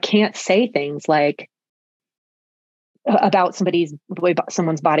 And so I can't say things like about the way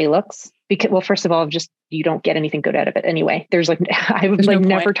someone's body looks, because, well, first of all, just, you don't get anything good out of it anyway. There's like, I would like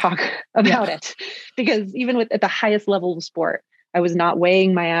never talk about it, because even at the highest level of sport, I was not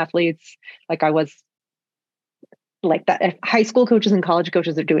weighing my athletes like I was like that. If high school coaches and college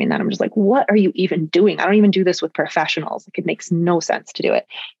coaches are doing that, I'm just like, what are you even doing? I don't even do this with professionals. Like, it makes no sense to do it.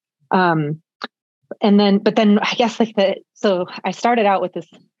 But then I guess so I started out with this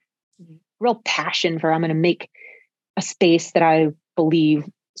real passion for, I'm going to make a space that I believe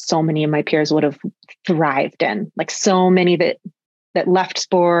so many of my peers would have thrived in. Like, so many that left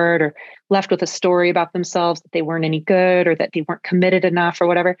sport or left with a story about themselves that they weren't any good or that they weren't committed enough or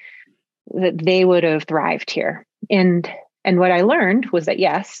whatever, that they would have thrived here. And what I learned was that,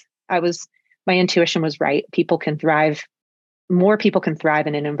 yes, my intuition was right. More people can thrive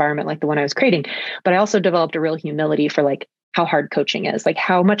in an environment like the one I was creating. But I also developed a real humility for like how hard coaching is, like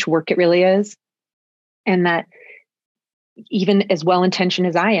how much work it really is. And that even as well-intentioned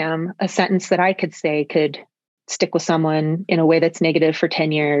as I am, a sentence that I could say could stick with someone in a way that's negative for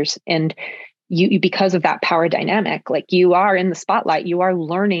 10 years. And you, because of that power dynamic, like, you are in the spotlight, you are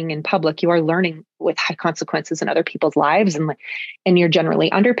learning in public, you are learning with high consequences in other people's lives. And you're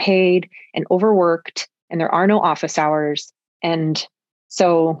generally underpaid and overworked, and there are no office hours. And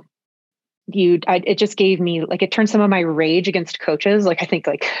so it just gave me, like, it turned some of my rage against coaches. Like, I think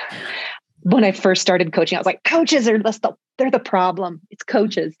like when I first started coaching, I was like, coaches they're the problem. It's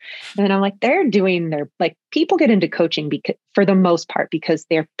coaches. And then I'm like, people get into coaching for the most part because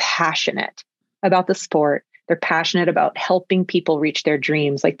they're passionate about the sport. They're passionate about helping people reach their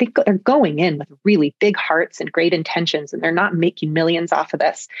dreams. Like, they're going in with really big hearts and great intentions, and they're not making millions off of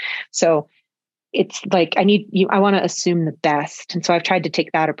this. So it's like, I want to assume the best. And so I've tried to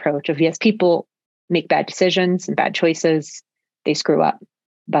take that approach of, yes, people make bad decisions and bad choices. They screw up.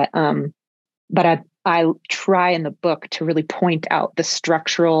 But I try in the book to really point out the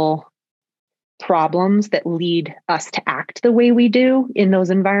structural problems that lead us to act the way we do in those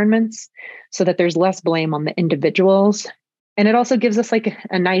environments, so that there's less blame on the individuals. And it also gives us like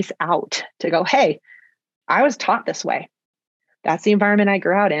a nice out to go, hey, I was taught this way. That's the environment I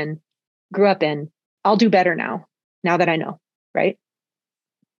grew up in. I'll do better now that I know, right?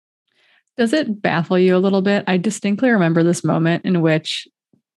 Does it baffle you a little bit? I distinctly remember this moment in which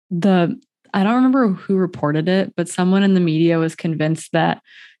I don't remember who reported it, but someone in the media was convinced that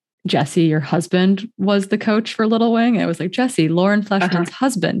Jesse, your husband, was the coach for Little Wing. It was like, Jesse, Lauren Fleshman's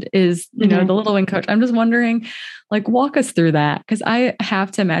husband is, the Little Wing coach. I'm just wondering, like, walk us through that. Cause I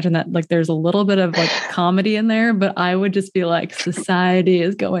have to imagine that like there's a little bit of like comedy in there, but I would just be like, society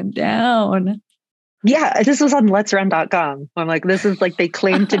is going down. Yeah. This was on letsrun.com. I'm like, this is like, they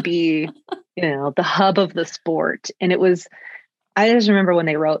claim to be, the hub of the sport. And I just remember when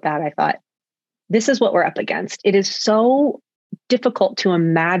they wrote that, I thought, this is what we're up against. It is so difficult to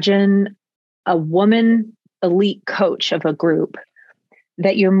imagine a woman elite coach of a group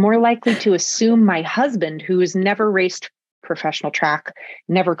that you're more likely to assume my husband, who has never raced professional track,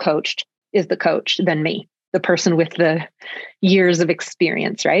 never coached, is the coach than me, the person with the years of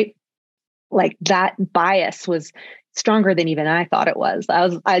experience, right? Like, that bias was stronger than even I thought it was.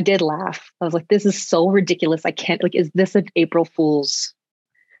 I did laugh. I was like, this is so ridiculous. I can't, like, is this an April Fool's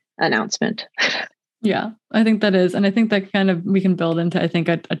announcement? Yeah, I think that is. And I think that kind of, we can build into, I think,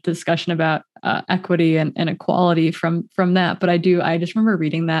 a discussion about equity and equality from that. But I just remember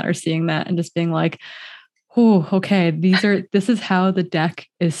reading that or seeing that and just being like, oh, okay, this is how the deck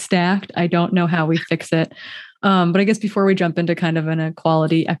is stacked. I don't know how we fix it. But I guess before we jump into kind of an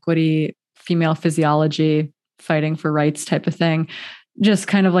equality, equity, female physiology, fighting for rights type of thing, just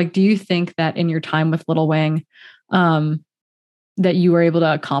kind of like, do you think that in your time with Little Wing, that you were able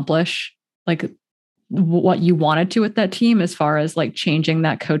to accomplish like what you wanted to with that team as far as like changing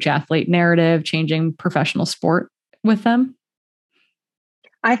that coach athlete narrative, changing professional sport with them?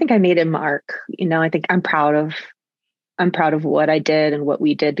 I think I made a mark. I think I'm proud of what I did and what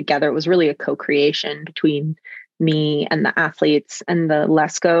we did together. It was really a co-creation between me and the athletes and the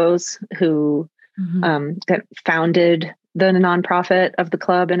Lescos who that founded the nonprofit of the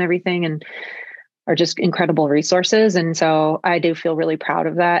club and everything, and are just incredible resources. And so I do feel really proud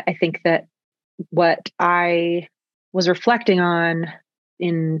of that. I think that what I was reflecting on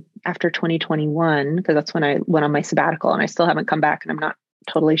after 2021, because that's when I went on my sabbatical and I still haven't come back and I'm not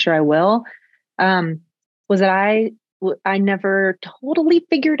totally sure I will, was that I never totally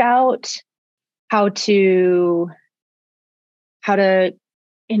figured out how to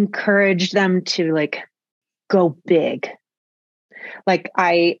encourage them to like go big. Like,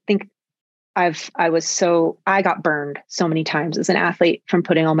 I think I got burned so many times as an athlete from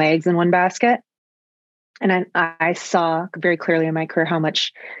putting all my eggs in one basket. And I saw very clearly in my career how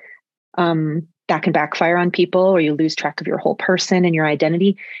much that can backfire on people, or you lose track of your whole person and your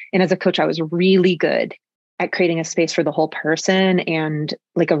identity. And as a coach, I was really good at creating a space for the whole person and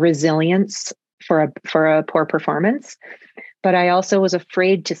like a resilience for a poor performance. But I also was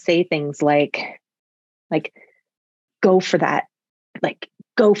afraid to say things like go for that, like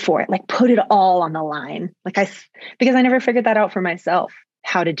go for it, like put it all on the line. Because I never figured that out for myself,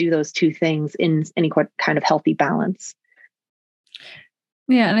 how to do those two things in any kind of healthy balance.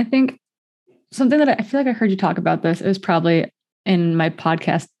 Yeah. And I think something that I feel like I heard you talk about this, it was probably in my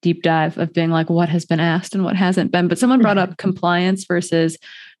podcast deep dive of being like, what has been asked and what hasn't been, but someone brought up compliance versus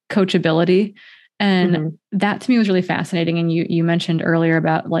coachability. And that to me was really fascinating. And you mentioned earlier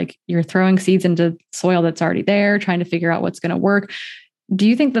about like, you're throwing seeds into soil that's already there, trying to figure out what's going to work. Do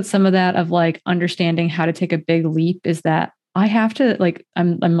you think that some of that of like understanding how to take a big leap is that I have to like,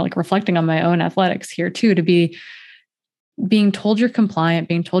 I'm like reflecting on my own athletics here too, to be being told you're compliant,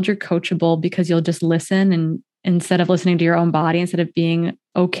 being told you're coachable because you'll just listen, and instead of listening to your own body, instead of being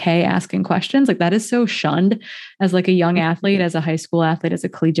okay asking questions, like that is so shunned as like a young athlete, as a high school athlete, as a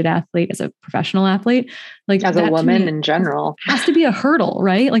collegiate athlete, as a professional athlete, like as a woman in general, has to be a hurdle,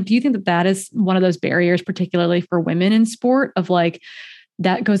 right? Like, do you think that that is one of those barriers, particularly for women in sport, of like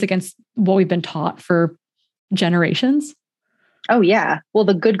that goes against what we've been taught for generations? Oh yeah. Well,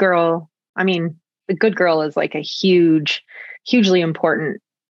 the good girl is like a hugely important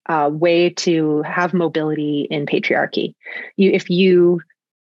way to have mobility in patriarchy. If you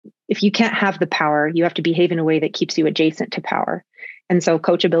can't have the power, you have to behave in a way that keeps you adjacent to power. And so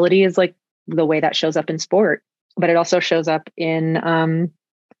coachability is like the way that shows up in sport, but it also shows up in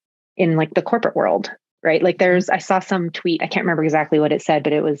like the corporate world, right? Like I saw some tweet, I can't remember exactly what it said,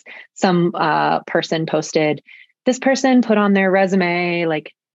 but it was some person posted, this person put on their resume,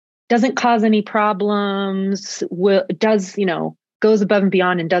 like, doesn't cause any problems, goes above and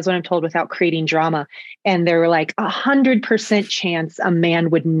beyond and does what I'm told without creating drama. And they were like 100% chance a man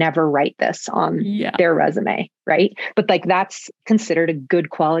would never write this on their resume. Right. But like, that's considered a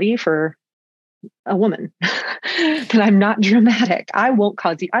good quality for a woman. That I'm not dramatic. I won't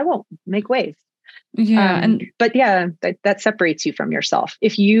make waves. Yeah. But yeah, that separates you from yourself.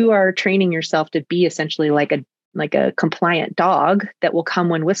 If you are training yourself to be essentially like a compliant dog that will come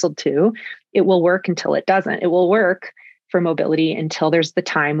when whistled to, it will work until it doesn't. It will work for mobility until there's the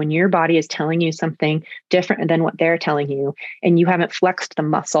time when your body is telling you something different than what they're telling you. And you haven't flexed the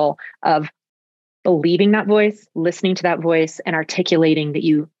muscle of believing that voice, listening to that voice, and articulating that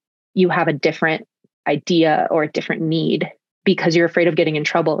you have a different idea or a different need because you're afraid of getting in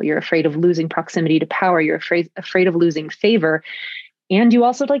trouble. You're afraid of losing proximity to power. You're afraid of losing favor. And you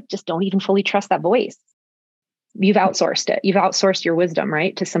also just don't even fully trust that voice. You've outsourced it. You've outsourced your wisdom,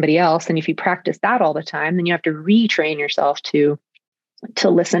 right, to somebody else. And if you practice that all the time, then you have to retrain yourself to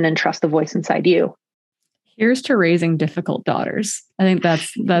listen and trust the voice inside you. Here's to raising difficult daughters. I think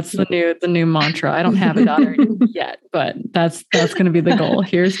that's the new mantra. I don't have a daughter yet, but that's going to be the goal.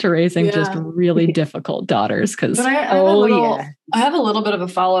 Here's to raising just really difficult daughters. Because I have a little bit of a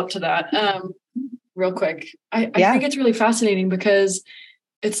follow up to that. Real quick, I think it's really fascinating because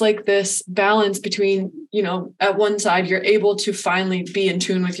it's like this balance between, you know, at one side, you're able to finally be in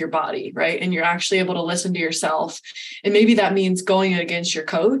tune with your body, right? And you're actually able to listen to yourself. And maybe that means going against your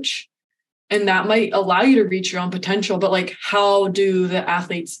coach. And that might allow you to reach your own potential. But like, how do the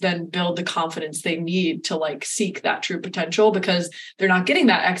athletes then build the confidence they need to like seek that true potential? Because they're not getting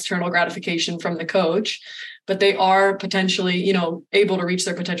that external gratification from the coach, but they are potentially, you know, able to reach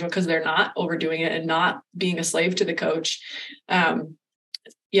their potential because they're not overdoing it and not being a slave to the coach.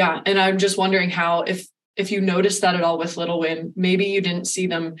 Yeah. And I'm just wondering how, if you noticed that at all with Little Win, maybe you didn't see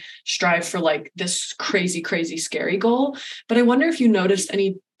them strive for like this crazy, crazy, scary goal, but I wonder if you noticed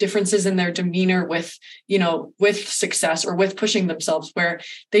any differences in their demeanor with, you know, with success or with pushing themselves, where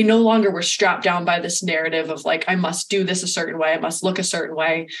they no longer were strapped down by this narrative of like, I must do this a certain way, I must look a certain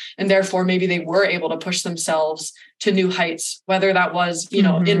way. And therefore maybe they were able to push themselves to new heights, whether that was, you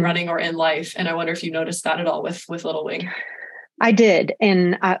know, in running or in life. And I wonder if you noticed that at all with Little Wing. I did.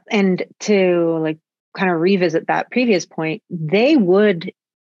 And to like kind of revisit that previous point, they would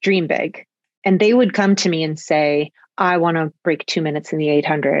dream big and they would come to me and say, I want to break 2 minutes in the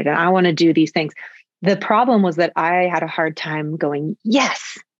 800 and I want to do these things. The problem was that I had a hard time going,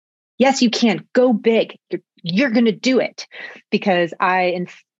 yes, you can go big. You're going to do it, because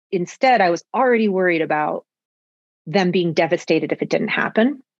instead I was already worried about them being devastated if it didn't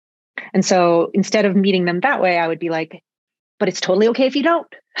happen. And so instead of meeting them that way, I would be like, but it's totally okay if you don't.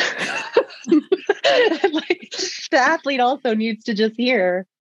 Like, the athlete also needs to just hear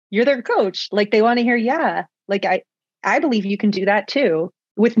you're their coach. Like, they want to hear, yeah, like I believe you can do that too,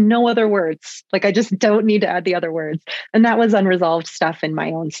 with no other words. Like, I just don't need to add the other words. And that was unresolved stuff in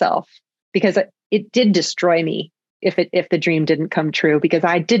my own self, because it did destroy me if the dream didn't come true, because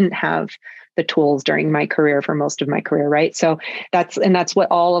I didn't have the tools during my career for most of my career. Right. So that's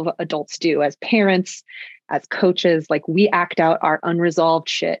what all of adults do as parents, as coaches. Like, we act out our unresolved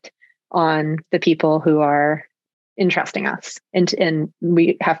shit on the people who are entrusting us. And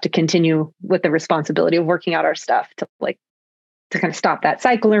we have to continue with the responsibility of working out our stuff to kind of stop that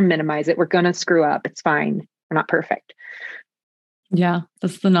cycle or minimize it. We're going to screw up. It's fine. We're not perfect. Yeah.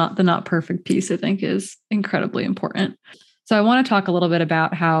 That's the not perfect piece, I think, is incredibly important. So I want to talk a little bit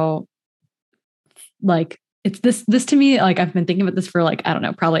about how, like, it's this to me, like, I've been thinking about this for like, I don't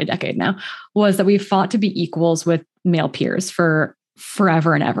know, probably a decade now, was that we fought to be equals with male peers for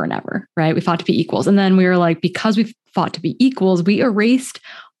forever and ever and ever, right? We fought to be equals. And then we were like, because we fought to be equals, we erased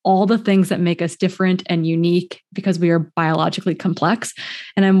all the things that make us different and unique because we are biologically complex.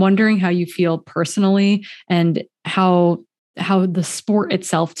 And I'm wondering how you feel personally, and how the sport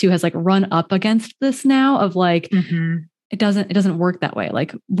itself too has like run up against this now of like, it doesn't work that way.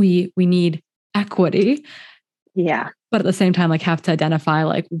 Like, we need equity. Yeah. But at the same time, like, have to identify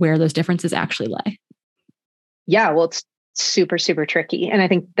like where those differences actually lay. Yeah. Well, it's super, super tricky. And I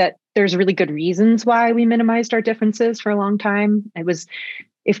think that there's really good reasons why we minimized our differences for a long time.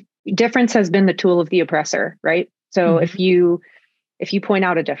 If difference has been the tool of the oppressor, right? So if you point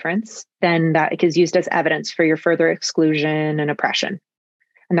out a difference, then that is used as evidence for your further exclusion and oppression.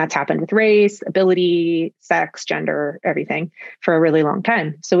 And that's happened with race, ability, sex, gender, everything for a really long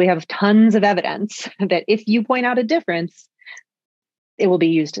time. So we have tons of evidence that if you point out a difference, it will be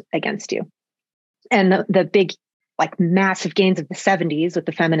used against you. And the big, like, massive gains of the 70s with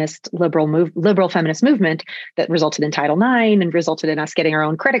the liberal feminist movement that resulted in Title IX and resulted in us getting our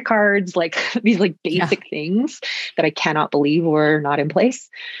own credit cards, like these like basic things that I cannot believe were not in place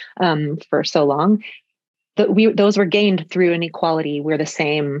for so long. Those were gained through inequality. We're the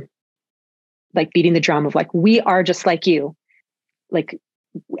same, like beating the drum of like, we are just like you, like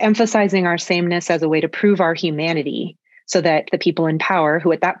emphasizing our sameness as a way to prove our humanity, so that the people in power,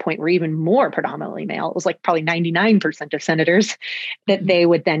 who at that point were even more predominantly male, it was like probably 99% of senators, that they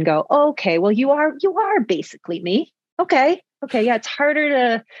would then go, oh, okay, well, you are basically me. Okay. Yeah. It's harder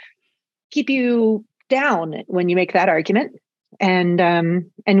to keep you down when you make that argument. And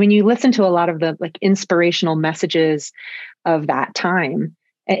when you listen to a lot of the like inspirational messages of that time,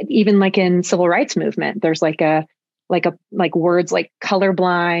 even like in civil rights movement, there's like words like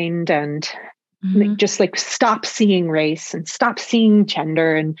colorblind and just like stop seeing race and stop seeing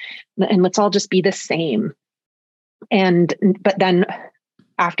gender and let's all just be the same. But then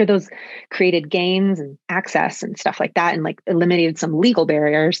after those created gains and access and stuff like that, and like eliminated some legal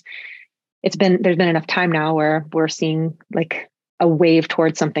barriers, there's been enough time now where we're seeing like a wave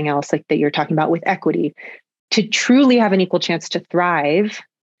towards something else, like that you're talking about with equity, to truly have an equal chance to thrive,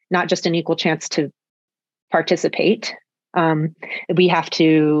 not just an equal chance to participate We have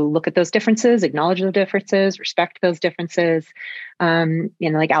to look at those differences, acknowledge those differences, respect those differences.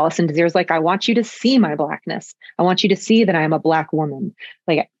 Like Allison Desire's like, I want you to see my Blackness. I want you to see that I am a Black woman.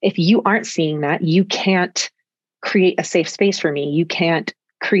 Like, if you aren't seeing that, you can't create a safe space for me. You can't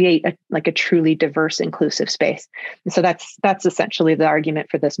create a truly diverse, inclusive space. And so that's essentially the argument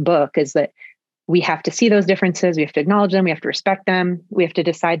for this book, is that we have to see those differences. We have to acknowledge them. We have to respect them. We have to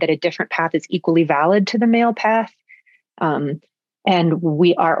decide that a different path is equally valid to the male path. And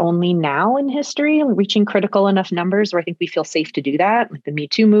we are only now in history reaching critical enough numbers where I think we feel safe to do that. Like the Me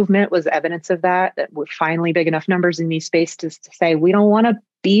Too movement was evidence of that we're finally big enough numbers in these spaces to say, we don't want to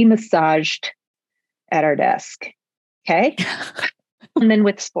be massaged at our desk. Okay. And then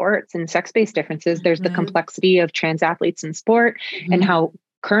with sports and sex-based differences, there's the complexity of trans athletes in sport and how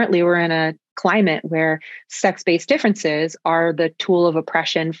currently we're in a climate where sex-based differences are the tool of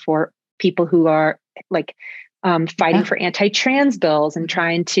oppression for people who are like fighting for anti-trans bills and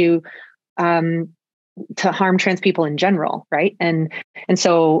trying to harm trans people in general, right? And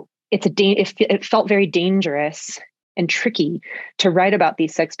so it felt very dangerous and tricky to write about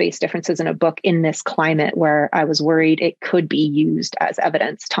these sex-based differences in a book in this climate where I was worried it could be used as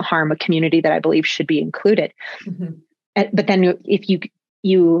evidence to harm a community that I believe should be included. But then if you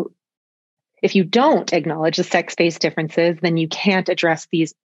don't acknowledge the sex-based differences, then you can't address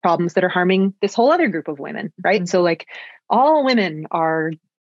these problems that are harming this whole other group of women, right? So like all women are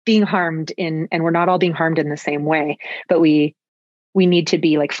being harmed and we're not all being harmed in the same way, but we need to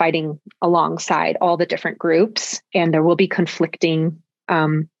be like fighting alongside all the different groups, and there will be conflicting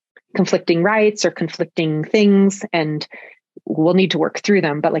rights or conflicting things, and we'll need to work through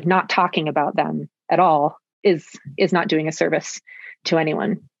them, but like not talking about them at all is not doing a service to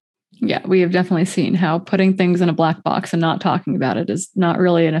anyone. Yeah, we have definitely seen how putting things in a black box and not talking about it is not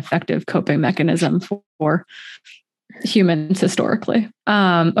really an effective coping mechanism for humans historically.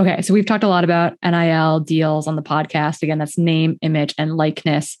 Okay, so we've talked a lot about NIL deals on the podcast. Again, that's name, image, and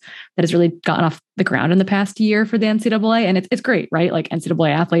likeness that has really gotten off the ground in the past year for the NCAA. And it's great, right? Like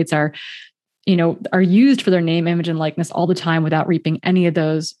NCAA athletes are used for their name, image, and likeness all the time without reaping any of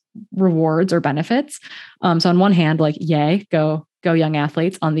those rewards or benefits. So on one hand, like, yay, go young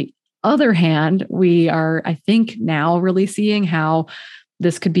athletes. On the other hand, we are, I think, now really seeing how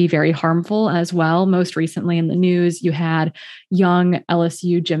this could be very harmful as well. Most recently in the news, you had young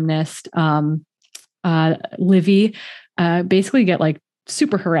LSU gymnast Livy basically get like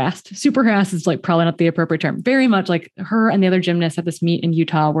super harassed. Super harassed is like probably not the appropriate term. Very much like her and the other gymnasts at this meet in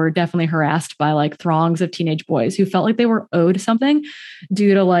Utah were definitely harassed by like throngs of teenage boys who felt like they were owed something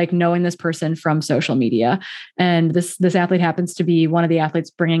due to like knowing this person from social media. And this athlete happens to be one of the athletes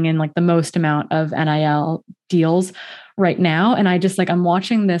bringing in like the most amount of NIL deals right now. And I just like, I'm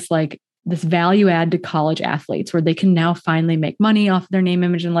watching this value add to college athletes where they can now finally make money off their name,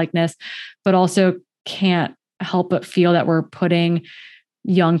 image, and likeness, but also can't help but feel that we're putting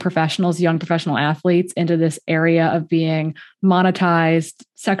young professional athletes into this area of being monetized,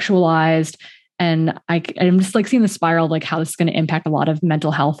 sexualized. And I'm just like seeing the spiral, like how this is going to impact a lot of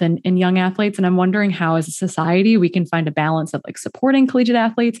mental health in young athletes. And I'm wondering how as a society, we can find a balance of like supporting collegiate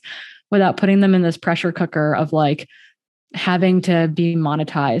athletes without putting them in this pressure cooker of like having to be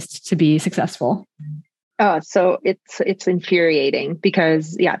monetized to be successful. So it's infuriating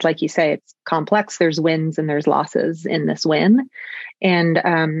because, yeah, like you say, it's complex. There's wins and there's losses in this win.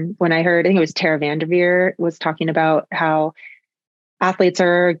 And when I heard, I think it was Tara Vanderveer was talking about how athletes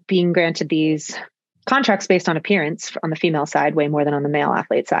are being granted these contracts based on appearance on the female side, way more than on the male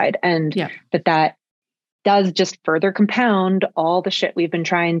athlete side. And that does just further compound all the shit we've been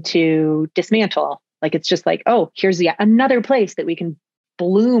trying to dismantle. Like, it's just like, oh, here's yet another place that we can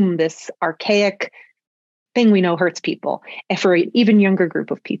bloom this archaic thing we know hurts people, and for an even younger group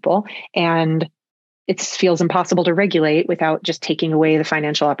of people. And it feels impossible to regulate without just taking away the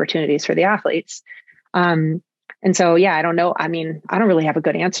financial opportunities for the athletes. And so, yeah, I don't know. I mean, I don't really have a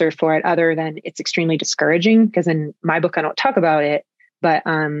good answer for it other than it's extremely discouraging because in my book, I don't talk about it, but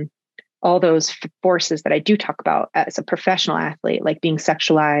all those forces that I do talk about as a professional athlete, like being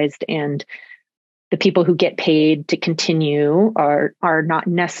sexualized, and the people who get paid to continue are not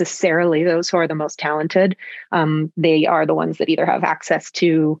necessarily those who are the most talented. They are the ones that either have access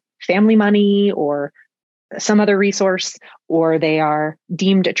to family money or some other resource, or they are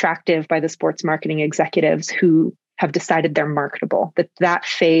deemed attractive by the sports marketing executives who have decided they're marketable, that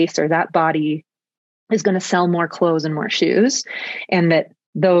face or that body is going to sell more clothes and more shoes. And that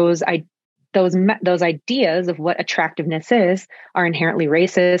those ideas of what attractiveness is are inherently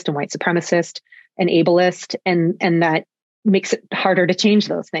racist and white supremacist and ableist, and that makes it harder to change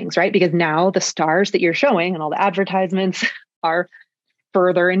those things, right? Because now the stars that you're showing and all the advertisements are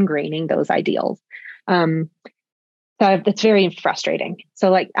further ingraining those ideals. So it's very frustrating. So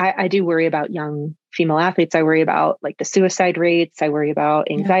like, I do worry about young female athletes. I worry about like the suicide rates. I worry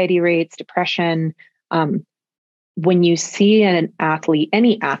about anxiety rates, depression. When you see an athlete,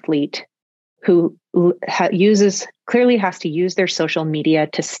 any athlete who clearly has to use their social media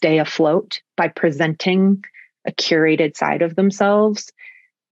to stay afloat by presenting a curated side of themselves,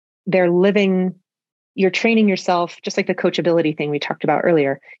 you're training yourself, just like the coachability thing we talked about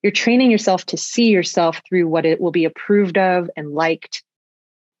earlier, you're training yourself to see yourself through what it will be approved of and liked,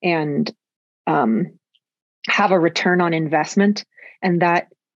 and have a return on investment. And that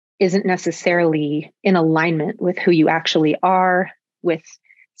isn't necessarily in alignment with who you actually are, with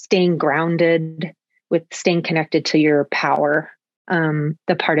staying grounded, with staying connected to your power,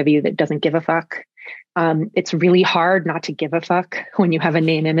 the part of you that doesn't give a fuck. It's really hard not to give a fuck when you have a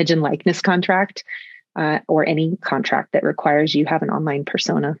name, image, and likeness contract, or any contract that requires you have an online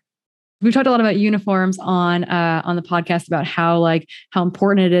persona. We've talked a lot about uniforms on the podcast, about how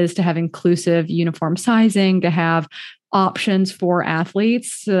important it is to have inclusive uniform sizing, to have options for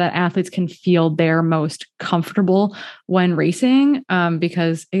athletes so that athletes can feel their most comfortable when racing,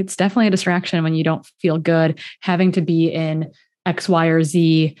 because it's definitely a distraction when you don't feel good having to be in X, Y, or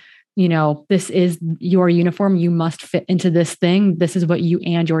Z. This is your uniform. You must fit into this thing. This is what you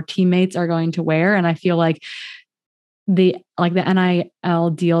and your teammates are going to wear. And I feel like the NIL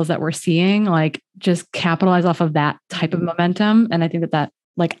deals that we're seeing, just capitalize off of that type of momentum. And I think that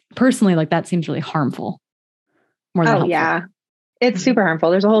personally, that seems really harmful. More than helpful. Yeah, it's super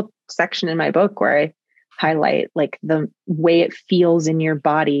harmful. There's a whole section in my book where I highlight the way it feels in your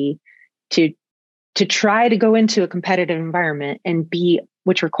body to try to go into a competitive environment and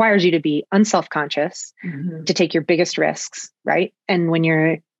which requires you to be unself-conscious, to take your biggest risks, right? And when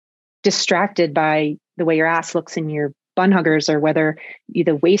you're distracted by the way your ass looks in your bun huggers, or whether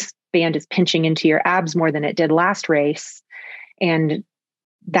the waistband is pinching into your abs more than it did last race, and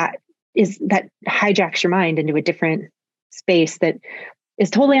that hijacks your mind into a different space that is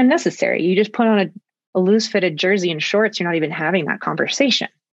totally unnecessary. You just put on a loose fitted jersey and shorts. You're not even having that conversation.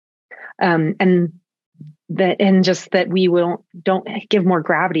 And just that we don't give more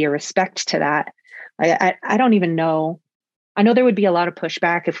gravity or respect to that. I don't even know. I know there would be a lot of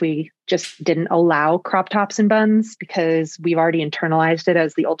pushback if we just didn't allow crop tops and buns, because we've already internalized it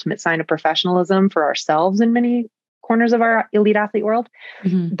as the ultimate sign of professionalism for ourselves in many corners of our elite athlete world.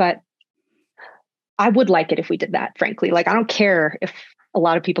 But I would like it if we did that, frankly. I don't care if a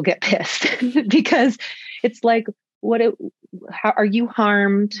lot of people get pissed because it's how are you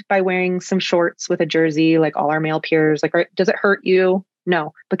harmed by wearing some shorts with a jersey like all our male peers? Does it hurt you?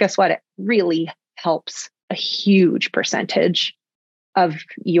 No. But guess what? It really helps a huge percentage of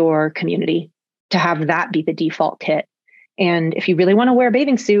your community to have that be the default kit. And if you really want to wear a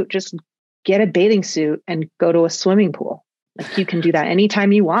bathing suit, just get a bathing suit and go to a swimming pool. You can do that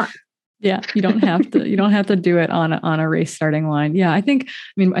anytime you want. Yeah, you don't have to. You don't have to do it on a race starting line. Yeah, I think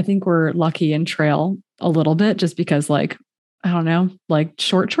we're lucky in trail a little bit, just because I don't know,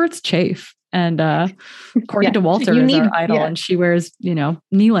 short shorts chafe, and Courtney DeWalter is our idol, and she wears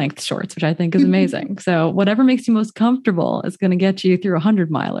knee length shorts, which I think is amazing. So whatever makes you most comfortable is going to get you through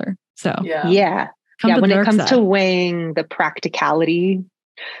 100-miler. So when it comes to weighing the practicality,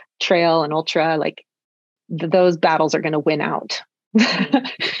 trail and ultra, those battles are going to win out.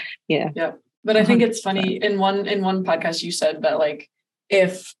 Yeah. But I think it's funny, in one podcast you said that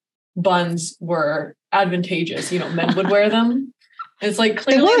if buns were advantageous, men would wear them. It's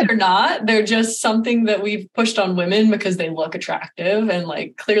clearly they're not. They're just something that we've pushed on women because they look attractive,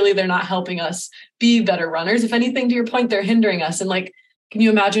 and clearly they're not helping us be better runners. If anything, to your point, they're hindering us. And can you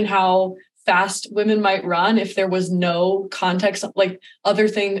imagine how fast women might run if there was no context, other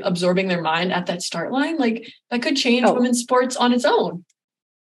thing absorbing their mind at that start line? That could change women's sports on its own.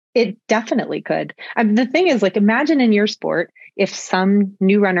 It definitely could. The thing is, imagine in your sport, if some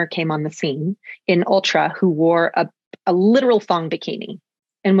new runner came on the scene in ultra who wore a literal thong bikini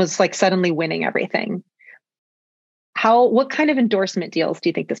and was suddenly winning everything. What kind of endorsement deals do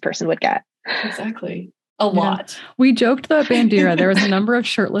you think this person would get? Exactly. A lot. We joked that Bandera, there was a number of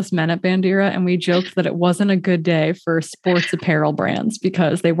shirtless men at Bandera, and we joked that it wasn't a good day for sports apparel brands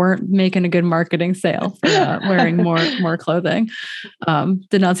because they weren't making a good marketing sale for wearing more clothing.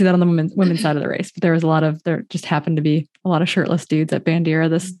 Did not see that on the women's side of the race, but there just happened to be a lot of shirtless dudes at Bandera,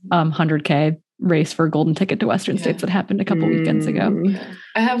 this 100K race for a golden ticket to Western States that happened a couple weekends ago. Yeah.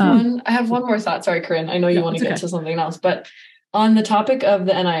 I have one more thought. Sorry, Corinne. I know you want to get to something else, but on the topic of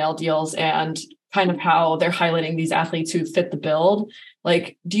the NIL deals and kind of how they're highlighting these athletes who fit the build.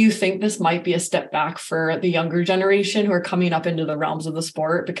 Like, do you think this might be a step back for the younger generation who are coming up into the realms of the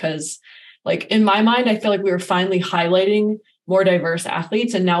sport? Because like in my mind, I feel like we were finally highlighting more diverse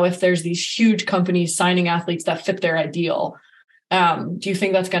athletes. And now if there's these huge companies signing athletes that fit their ideal, do you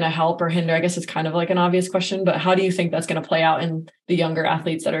think that's going to help or hinder? I guess it's kind of like an obvious question, but how do you think that's going to play out in the younger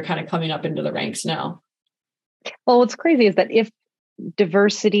athletes that are kind of coming up into the ranks now? Well, what's crazy is that if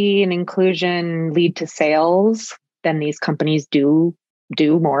diversity and inclusion lead to sales, then these companies do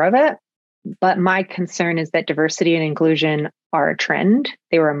more of it. But my concern is that diversity and inclusion are a trend.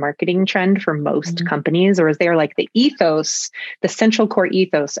 They were a marketing trend for most companies, or they are like the ethos, the central core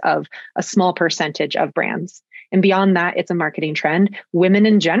ethos of a small percentage of brands. And beyond that, it's a marketing trend. Women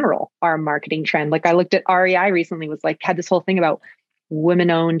in general are a marketing trend. Like I looked at REI recently, was like, had this whole thing about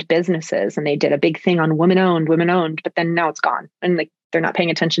women-owned businesses, and they did a big thing on women-owned, but then now it's gone. And like, they're not paying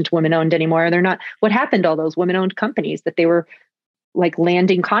attention to women-owned anymore. They're not, what happened to all those women-owned companies that they were like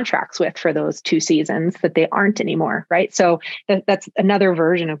landing contracts with for those 2 seasons that they aren't anymore, right? So that's another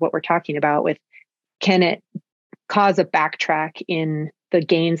version of what we're talking about with, can it cause a backtrack in the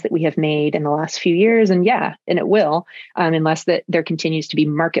gains that we have made in the last few years? And yeah, and it will, unless that there continues to be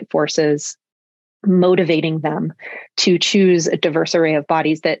market forces motivating them to choose a diverse array of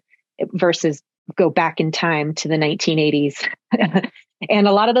bodies that versus go back in time to the 1980s. And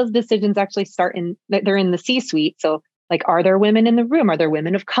a lot of those decisions actually they're in the C-suite. So like, are there women in the room? Are there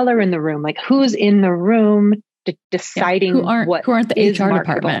women of color in the room? Like, who's in the room deciding who aren't the HR marketable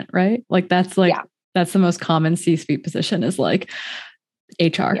department, right? Like that's the most common C-suite position is like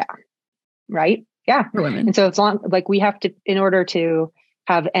HR. Yeah. Right. Yeah. For women. And so it's like we have to, in order to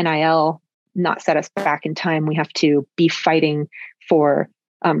have NIL not set us back in time, we have to be fighting for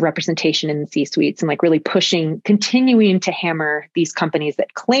representation in the C-suites and like really continuing to hammer these companies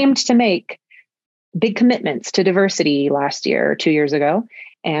that claimed to make big commitments to diversity last year or 2 years ago.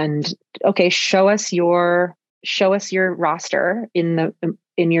 And okay, show us your roster in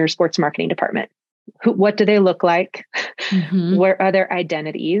your sports marketing department. What do they look like? Where are their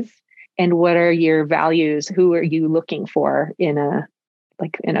identities? And what are your values? Who are you looking for in a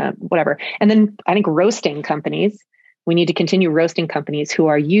whatever? And then I think roasting companies, we need to continue roasting companies who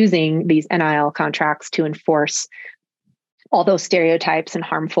are using these NIL contracts to enforce all those stereotypes and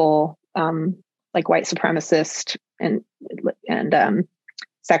harmful, like white supremacist and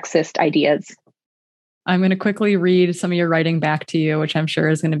sexist ideas. I'm going to quickly read some of your writing back to you, which I'm sure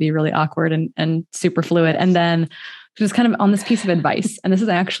is going to be really awkward and super fluid. And then just kind of on this piece of advice. And this is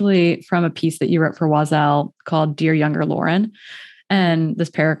actually from a piece that you wrote for Oiselle called Dear Younger Lauren. And this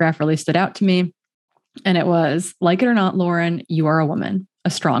paragraph really stood out to me. And it was, like it or not, Lauren, you are a woman, a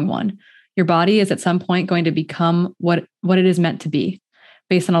strong one. Your body is at some point going to become what it is meant to be,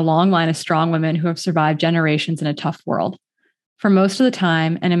 based on a long line of strong women who have survived generations in a tough world. For most of the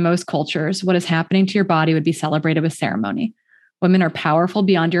time, and in most cultures, what is happening to your body would be celebrated with ceremony. Women are powerful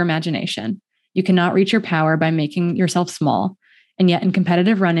beyond your imagination. You cannot reach your power by making yourself small. And yet in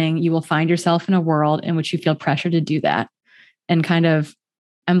competitive running, you will find yourself in a world in which you feel pressure to do that. And kind of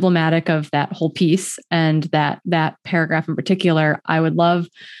emblematic of that whole piece and that paragraph in particular, I would love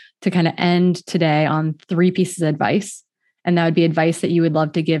to kind of end today on 3 pieces of advice. And that would be advice that you would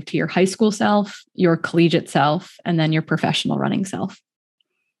love to give to your high school self, your collegiate self, and then your professional running self.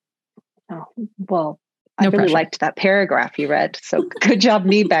 Oh, well, I really liked that paragraph you read. So good job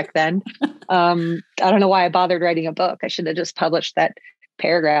me back then. I don't know why I bothered writing a book. I should have just published that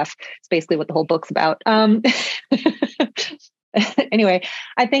paragraph. It's basically what the whole book's about. Anyway,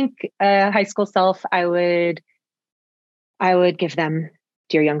 I think high school self, I would give them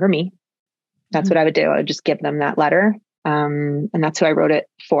Dear Younger Me. That's what I would do. I would just give them that letter. And that's who I wrote it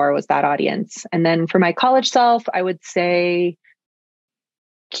for, was that audience. And then for my college self, I would say,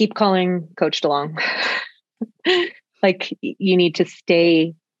 keep calling Coach DeLong. Like, you need to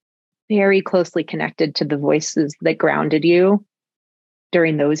stay very closely connected to the voices that grounded you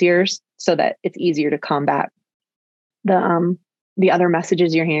during those years so that it's easier to combat the other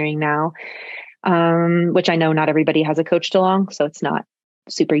messages you're hearing now, which I know not everybody has a Coach DeLong, so it's not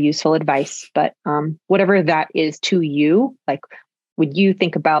super useful advice, but whatever that is to you, like, would you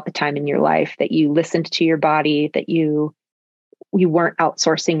think about the time in your life that you listened to your body, that you weren't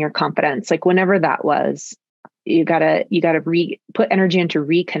outsourcing your confidence, like whenever that was, you gotta put energy into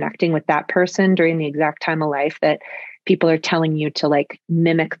reconnecting with that person during the exact time of life that people are telling you to like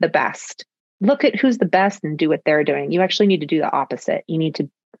mimic the best. Look at who's the best and do what they're doing. You actually need to do the opposite. You need to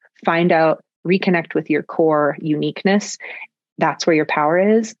find out, reconnect with your core uniqueness. That's where your power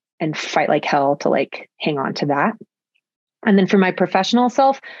is, and fight like hell to like hang on to that. And then for my professional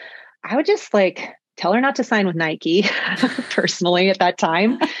self, I would just like tell her not to sign with Nike personally at that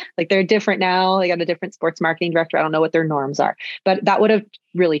time. Like they're different now. They got a different sports marketing director. I don't know what their norms are, but that would have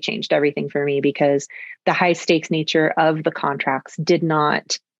really changed everything for me because the high stakes nature of the contracts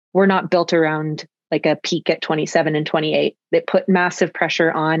were not built around like a peak at 27 and 28. They put massive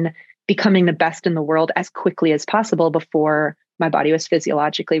pressure on becoming the best in the world as quickly as possible before my body was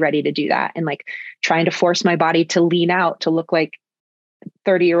physiologically ready to do that. And like trying to force my body to lean out to look like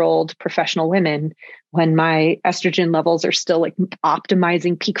 30-year-old professional women when my estrogen levels are still like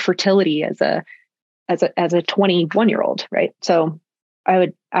optimizing peak fertility as a 21-year-old. Right. So I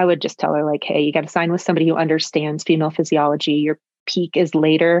would just tell her like, hey, you got to sign with somebody who understands female physiology. Your peak is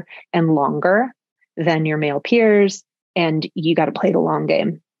later and longer than your male peers, and you got to play the long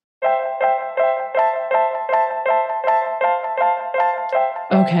game.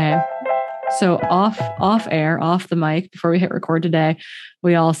 Okay. So off air, off the mic, before we hit record today,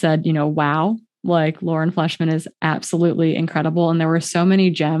 we all said, wow, like Lauren Fleshman is absolutely incredible. And there were so many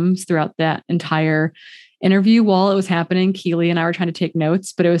gems throughout that entire interview while it was happening. Keely and I were trying to take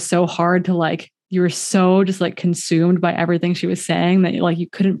notes, but it was so hard to like, you were so just like consumed by everything she was saying that like you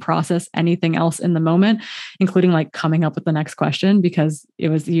couldn't process anything else in the moment, including like coming up with the next question because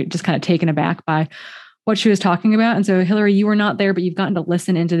you just kind of taken aback by what she was talking about. And so Hillary, you were not there, but you've gotten to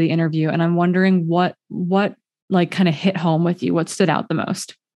listen into the interview. And I'm wondering what like kind of hit home with you, what stood out the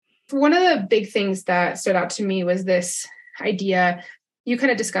most? One of the big things that stood out to me was this idea, you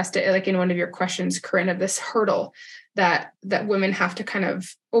kind of discussed it like in one of your questions, Corinne, of this hurdle that women have to kind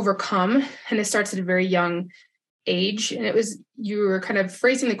of overcome. And it starts at a very young age. And you were kind of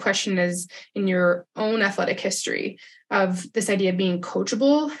phrasing the question as in your own athletic history of this idea of being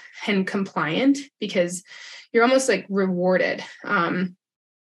coachable and compliant, because you're almost like rewarded.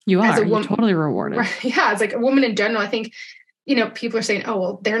 You're totally rewarded. Yeah. It's like a woman in general. I think, people are saying, oh,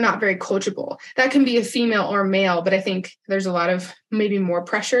 well, they're not very coachable. That can be a female or male, but I think there's a lot of maybe more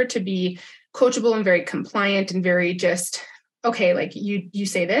pressure to be coachable and very compliant and very just, okay, like you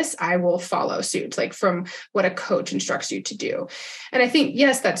say this, I will follow suit, like from what a coach instructs you to do. And I think,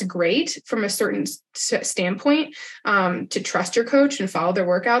 yes, that's great from a certain standpoint, to trust your coach and follow their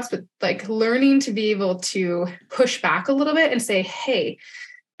workouts, but like learning to be able to push back a little bit and say, hey,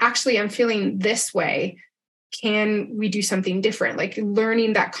 actually, I'm feeling this way. Can we do something different? Like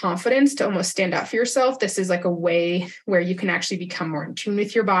learning that confidence to almost stand up for yourself. This is like a way where you can actually become more in tune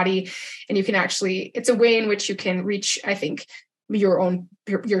with your body. And you can it's a way in which you can reach, I think,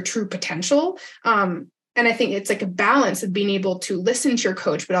 your true potential. And I think it's like a balance of being able to listen to your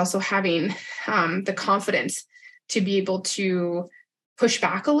coach, but also having the confidence to be able to push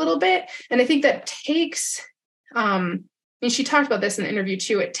back a little bit. And I think that takes, she talked about this in the interview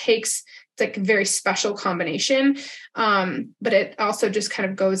too. It's like a very special combination. But it also just kind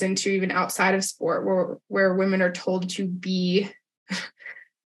of goes into even outside of sport where women are told to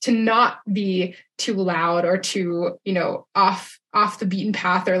not be too loud or too, off the beaten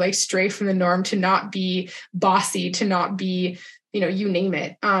path or like stray from the norm, to not be bossy, to not be, you name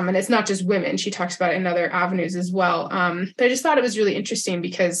it. And it's not just women. She talks about it in other avenues as well. But I just thought it was really interesting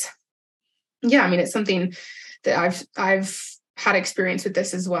because, it's something that I've had experience with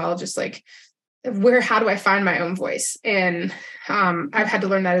this as well. Just like how do I find my own voice? And I've had to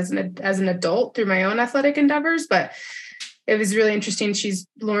learn that as an adult through my own athletic endeavors, but it was really interesting.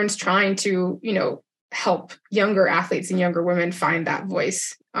 Lauren's trying to, help younger athletes and younger women find that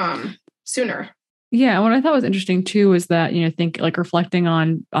voice sooner. Yeah. What I thought was interesting too was that, think like reflecting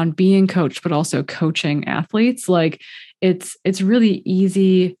on being coached, but also coaching athletes. Like it's really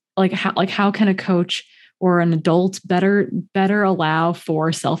easy. Like how can a coach or an adult better allow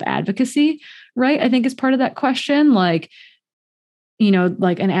for self-advocacy, right? I think is part of that question. Like,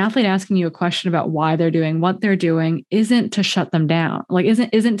 like an athlete asking you a question about why they're doing what they're doing isn't to shut them down. Like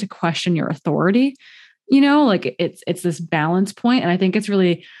isn't to question your authority, like it's this balance point. And I think it's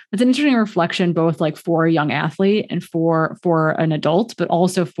an interesting reflection, both like for a young athlete and for an adult, but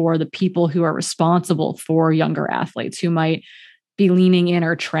also for the people who are responsible for younger athletes who might be leaning in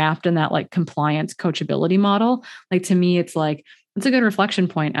or trapped in that like compliance coachability model. Like to me, it's like, it's a good reflection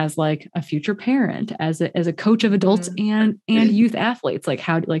point as like a future parent, as a coach of adults and youth athletes, like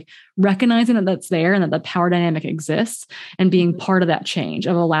how, like recognizing that that's there and that the power dynamic exists and being part of that change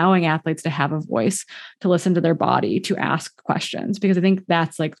of allowing athletes to have a voice, to listen to their body, to ask questions, because I think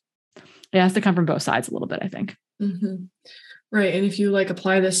that's like, it has to come from both sides a little bit, I think. Mm-hmm. Right. And if you like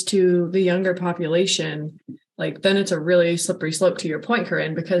apply this to the younger population, like then it's a really slippery slope to your point,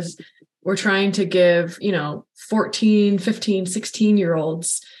 Corinne, because we're trying to give, 14, 15,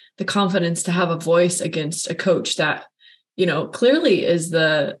 16-year-olds the confidence to have a voice against a coach that clearly is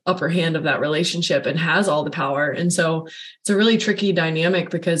the upper hand of that relationship and has all the power. And so it's a really tricky dynamic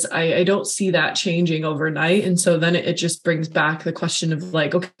because I don't see that changing overnight. And so then it just brings back the question of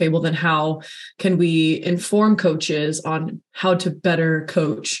like, okay, well then how can we inform coaches on how to better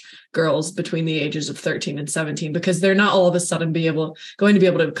coach girls between the ages of 13 and 17, because they're not all of a sudden going to be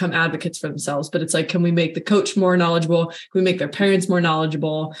able to become advocates for themselves. But it's like, can we make the coach more knowledgeable? Can we make their parents more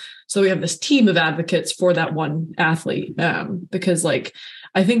knowledgeable? So we have this team of advocates for that one athlete. Because like,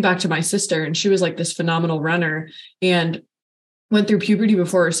 I think back to my sister, and she was like this phenomenal runner and went through puberty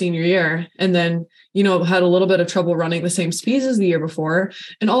before her senior year. And then, had a little bit of trouble running the same speeds as the year before.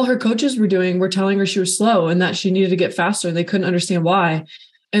 And all her coaches were telling her she was slow and that she needed to get faster. And they couldn't understand why.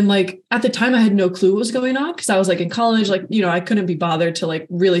 And like, at the time I had no clue what was going on because I was like in college, like, I couldn't be bothered to like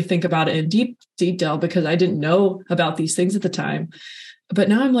really think about it in deep detail because I didn't know about these things at the time. But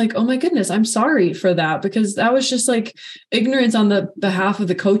now I'm like, oh my goodness, I'm sorry for that, because that was just like ignorance on the behalf of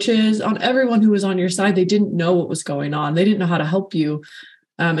the coaches, on everyone who was on your side. They didn't know what was going on. They didn't know how to help you.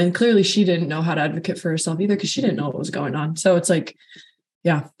 And clearly she didn't know how to advocate for herself either because she didn't know what was going on. So it's like,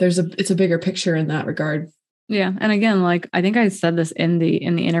 yeah, it's a bigger picture in that regard. Yeah. And again, like, I think I said this in the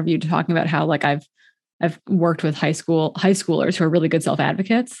interview, talking about how like I've worked with high schoolers who are really good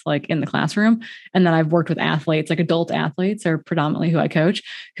self-advocates, like in the classroom. And then I've worked with athletes, like adult athletes are predominantly who I coach,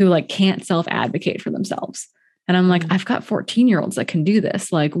 who like can't self-advocate for themselves. And I'm like, I've got 14-year-olds that can do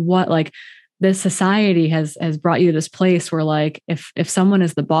this. Like what, like this society has brought you to this place where like, if someone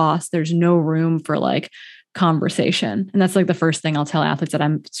is the boss, there's no room for like conversation. And that's like the first thing I'll tell athletes that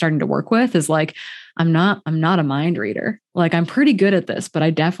I'm starting to work with is like, I'm not a mind reader. Like I'm pretty good at this, but I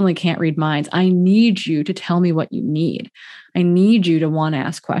definitely can't read minds. I need you to tell me what you need. I need you to want to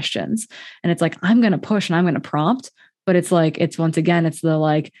ask questions. And it's like, I'm going to push and I'm going to prompt, but it's like, it's once again, it's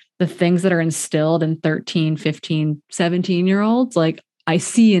the things that are instilled in 13, 15, 17-year-olds. Like I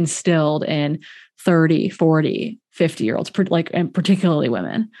see instilled in 30, 40, 50-year-olds, and particularly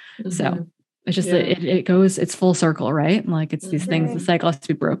women. Mm-hmm. So it's just, it goes, it's full circle, right? Like it's these things, the cycle has to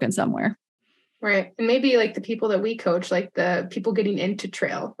be broken somewhere. Right. And maybe like the people that we coach, like the people getting into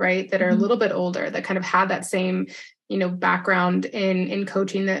trail, right, that are a little bit older, that kind of had that same, background in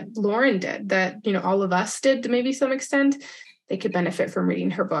coaching that Lauren did, that, all of us did to maybe some extent, they could benefit from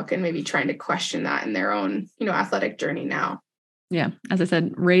reading her book and maybe trying to question that in their own, athletic journey now. Yeah. As I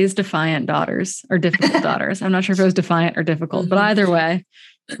said, raise defiant daughters or difficult daughters. I'm not sure if it was defiant or difficult, but either way,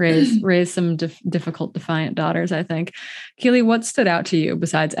 raise some difficult, defiant daughters, I think. Keely, what stood out to you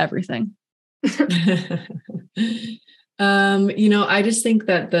besides everything? I just think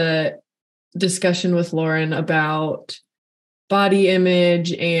that the discussion with Lauren about body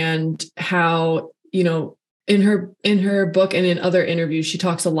image and how, in her book and in other interviews, she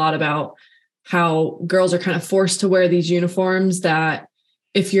talks a lot about how girls are kind of forced to wear these uniforms that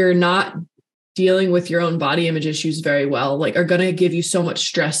if you're not dealing with your own body image issues very well, like are going to give you so much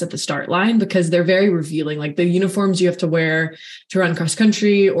stress at the start line because they're very revealing. Like the uniforms you have to wear to run cross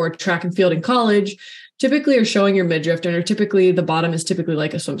country or track and field in college typically are showing your midriff, and are typically the bottom is typically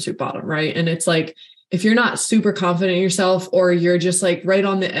like a swimsuit bottom. Right. And it's like, if you're not super confident in yourself, or you're just like right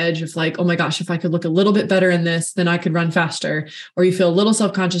on the edge of like, oh my gosh, if I could look a little bit better in this, then I could run faster, or you feel a little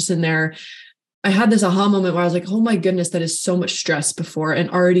self-conscious in there. I had this aha moment where I was like, oh my goodness, that is so much stress before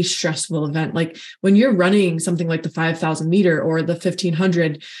an already stressful event. Like when you're running something like the 5,000 meter or the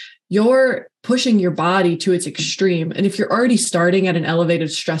 1,500, you're pushing your body to its extreme. And if you're already starting at an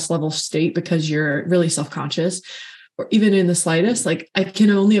elevated stress level state because you're really self-conscious, or even in the slightest, like I can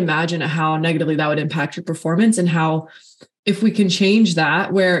only imagine how negatively that would impact your performance, and how if we can change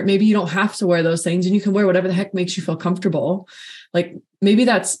that, where maybe you don't have to wear those things and you can wear whatever the heck makes you feel comfortable. Like maybe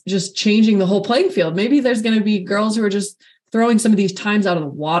that's just changing the whole playing field. Maybe there's going to be girls who are just throwing some of these times out of the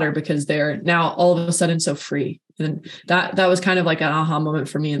water because they're now all of a sudden so free. And that was kind of like an aha moment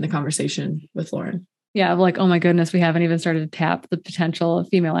for me in the conversation with Lauren. Yeah. Like, oh my goodness, we haven't even started to tap the potential of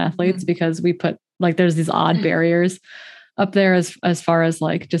female athletes because we put like, there's these odd barriers up there as far as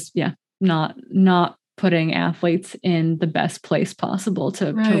like, just, not putting athletes in the best place possible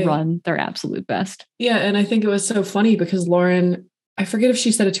to run their absolute best. Yeah. And I think it was so funny because Lauren, I forget if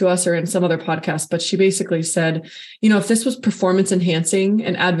she said it to us or in some other podcast, but she basically said, if this was performance enhancing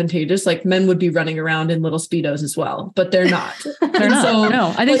and advantageous, like men would be running around in little Speedos as well, but they're not. They're not. So,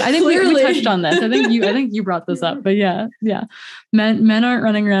 no, I think we touched on this. I think you brought this up, but yeah. Men aren't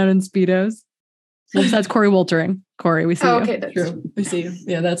running around in Speedos. Well, besides Corey Woltering. Corey, we see you. Okay, that's true. We see you.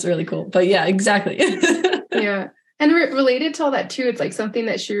 Yeah, that's really cool. But yeah, exactly. Yeah. And related to all that too, it's like something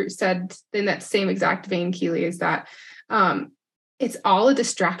that she said in that same exact vein, Keely, is that it's all a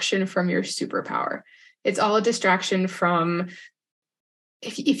distraction from your superpower. It's all a distraction from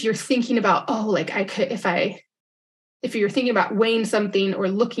if you're thinking about, oh, like I could, if you're thinking about weighing something or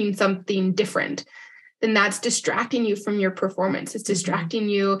looking something different, then that's distracting you from your performance. It's distracting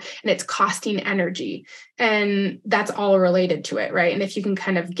you and it's costing energy. And that's all related to it, right? And if you can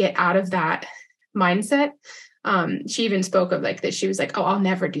kind of get out of that mindset, she even spoke of like that. She was like, oh, I'll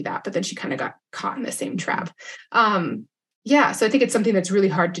never do that. But then she kind of got caught in the same trap. Yeah. So I think it's something that's really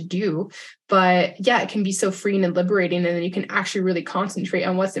hard to do, but yeah, it can be so freeing and liberating. And then you can actually really concentrate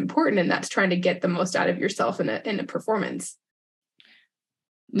on what's important. And that's trying to get the most out of yourself in a performance.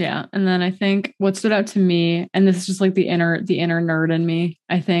 Yeah. And then I think what stood out to me, and this is just like the inner nerd in me,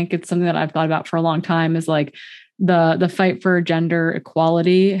 I think it's something that I've thought about for a long time, is like the fight for gender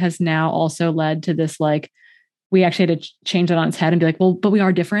equality has now also led to this, like, we actually had to change it on its head and be like, well, but we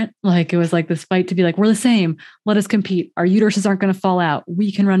are different. Like, it was like this fight to be like, we're the same. Let us compete. Our uteruses aren't going to fall out.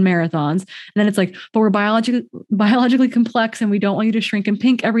 We can run marathons. And then it's like, but we're biologically complex and we don't want you to shrink and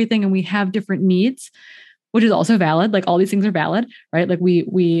pink everything. And we have different needs, which is also valid. Like, all these things are valid, right? Like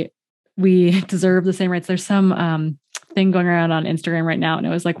we deserve the same rights. There's some thing going around on Instagram right now. And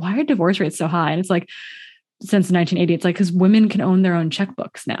it was like, why are divorce rates so high? And it's like, since 1980, it's like, because women can own their own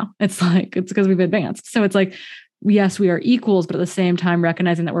checkbooks now. It's like, it's because we've advanced. So it's like, yes, we are equals, but at the same time,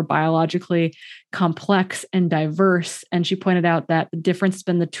 recognizing that we're biologically complex and diverse. And she pointed out that the difference has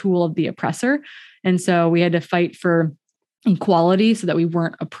been the tool of the oppressor. And so we had to fight for equality so that we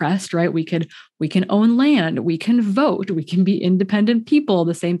weren't oppressed, right? We can own land, we can vote, we can be independent people.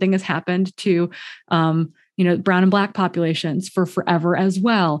 The same thing has happened to, brown and Black populations for forever as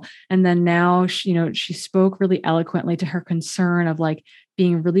well. And then now, she spoke really eloquently to her concern of like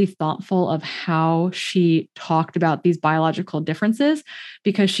being really thoughtful of how she talked about these biological differences,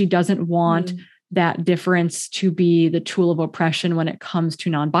 because she doesn't want that difference to be the tool of oppression when it comes to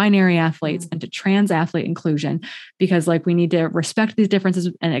non-binary athletes and to trans athlete inclusion, because like we need to respect these differences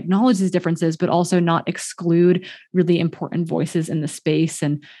and acknowledge these differences, but also not exclude really important voices in the space.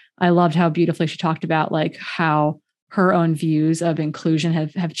 And I loved how beautifully she talked about like how her own views of inclusion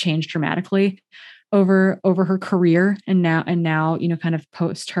have changed dramatically over her career and now, kind of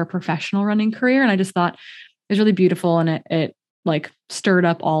post her professional running career. And I just thought it was really beautiful. And it like stirred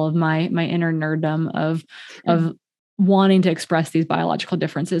up all of my inner nerddom of wanting to express these biological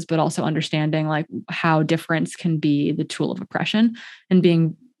differences, but also understanding like how difference can be the tool of oppression and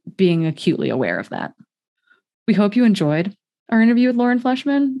being acutely aware of that. We hope you enjoyed our interview with Lauren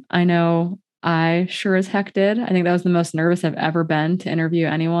Fleshman. I know I sure as heck did. I think that was the most nervous I've ever been to interview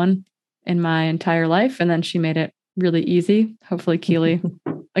anyone in my entire life. And then she made it really easy. Hopefully Keely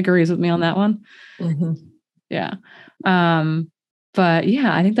agrees with me on that one. Mm-hmm. Yeah. But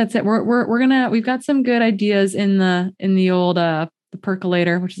yeah, I think that's it. We've got some good ideas in the old, the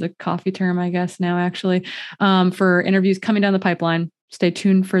percolator, which is a coffee term, I guess now actually, for interviews coming down the pipeline. Stay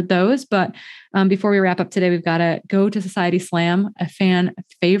tuned for those. But before we wrap up today, we've got to go to Society Slam, a fan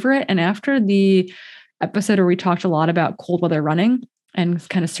favorite. And after the episode where we talked a lot about cold weather running and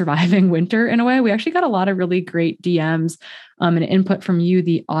kind of surviving winter in a way, we actually got a lot of really great DMs and input from you,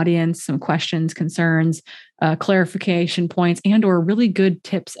 the audience, some questions, concerns, clarification points, and or really good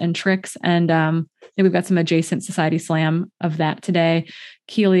tips and tricks. And we've got some adjacent Society Slam of that today.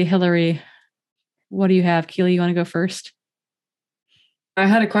 Keely, Hillary, what do you have? Keely, you want to go first? I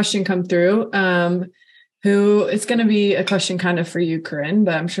had a question come through. Who it's going to be a question kind of for you, Corinne,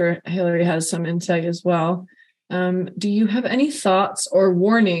 but I'm sure Hillary has some insight as well. Do you have any thoughts or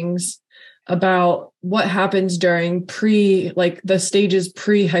warnings about what happens during the stages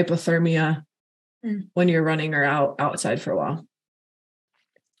pre-hypothermia when you're running or outside for a while?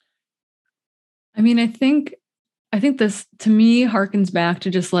 I mean, I think this to me harkens back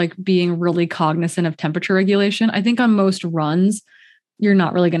to just like being really cognizant of temperature regulation. I think on most runs, you're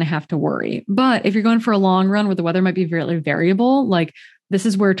not really going to have to worry. But if you're going for a long run where the weather might be very variable, like this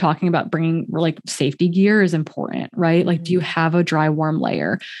is where talking about bringing like safety gear is important, right? Like, do you have a dry, warm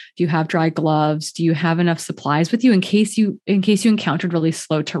layer? Do you have dry gloves? Do you have enough supplies with you in case you encountered really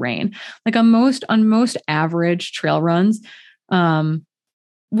slow terrain? Like on most average trail runs,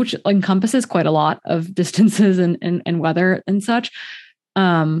 which encompasses quite a lot of distances and weather and such.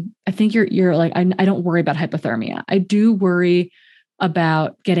 I think you're like, I don't worry about hypothermia. I do worry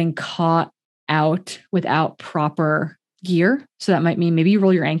about getting caught out without proper gear. So that might mean maybe you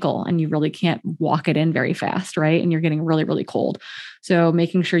roll your ankle and you really can't walk it in very fast, right? And you're getting really, really cold. So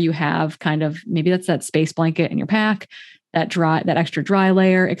making sure you have kind of, maybe that's that space blanket in your pack, that extra dry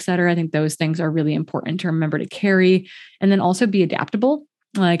layer, et cetera. I think those things are really important to remember to carry. And then also be adaptable.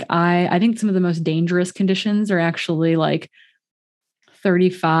 Like I think some of the most dangerous conditions are actually like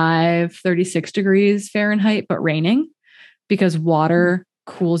 35, 36 degrees Fahrenheit, but raining because water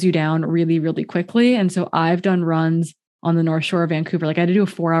cools you down really, really quickly. And so I've done runs on the North Shore of Vancouver. Like I had to do a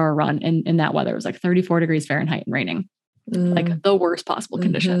 4-hour run in that weather. It was like 34 degrees Fahrenheit and raining, like the worst possible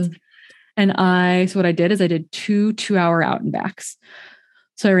conditions. And so what I did is I did 2-hour out and backs.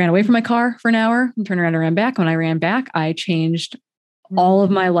 So I ran away from my car for an hour and turned around and ran back. When I ran back, I changed all of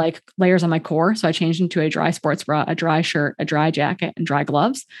my like layers on my core. So I changed into a dry sports bra, a dry shirt, a dry jacket, and dry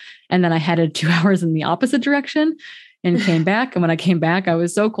gloves. And then I headed 2 hours in the opposite direction and came back. And when I came back, I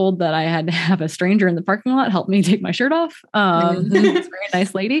was so cold that I had to have a stranger in the parking lot help me take my shirt off. It's a very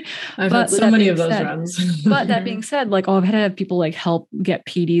nice lady. I've had so many of those runs. But that being said, like, I've had to have people like help get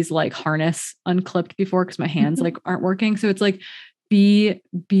PD's like harness unclipped before because my hands like aren't working. So it's like,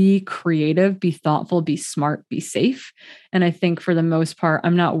 be creative, be thoughtful, be smart, be safe. And I think for the most part,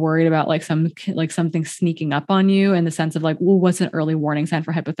 I'm not worried about like something sneaking up on you in the sense of like, well, what's an early warning sign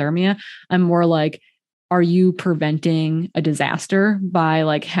for hypothermia? I'm more like, are you preventing a disaster by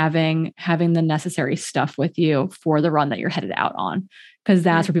like having the necessary stuff with you for the run that you're headed out on? Because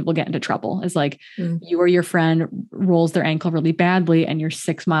that's where people get into trouble is like you or your friend rolls their ankle really badly and you're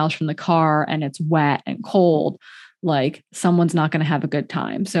 6 miles from the car and it's wet and cold. Like someone's not going to have a good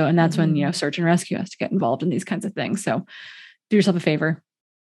time. So, and that's when, search and rescue has to get involved in these kinds of things. So do yourself a favor,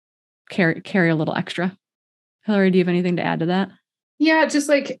 carry a little extra. Hillary, do you have anything to add to that? Yeah. Just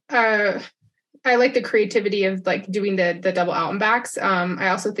like, I like the creativity of like doing the double out and backs. I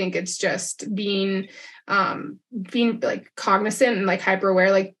also think it's just being like cognizant and like hyper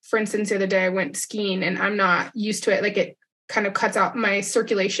aware. Like for instance, the other day I went skiing and I'm not used to it. Like it kind of cuts out my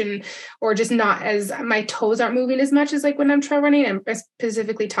circulation or just not as my toes aren't moving as much as like when I'm trail running. I'm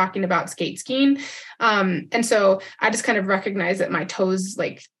specifically talking about skate skiing. And so I just kind of recognize that my toes,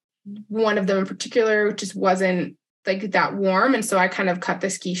 like one of them in particular, just wasn't like that warm. And so I kind of cut the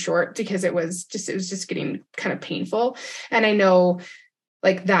ski short because it was just getting kind of painful. And I know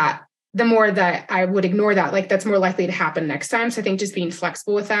like that the more that I would ignore that, like that's more likely to happen next time. So I think just being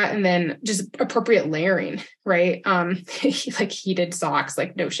flexible with that and then just appropriate layering, right? Like heated socks,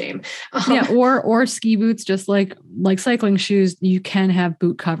 like no shame. Yeah. Or ski boots, just like cycling shoes, you can have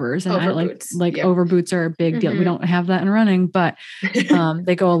boot covers and over boots are a big deal. We don't have that in running, but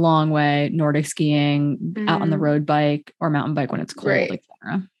they go a long way. Nordic skiing, out on the road bike or mountain bike when it's cold, right.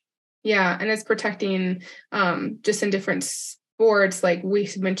 etc. Yeah. And it's protecting just in different sports, like we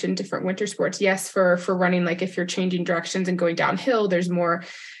mentioned different winter sports. Yes, for running, like if you're changing directions and going downhill, there's more,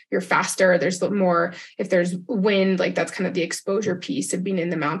 you're faster, there's more, if there's wind, like that's kind of the exposure piece of being in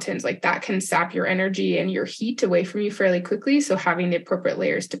the mountains, like that can sap your energy and your heat away from you fairly quickly. So having the appropriate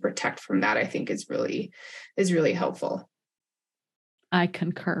layers to protect from that, I think is really helpful. I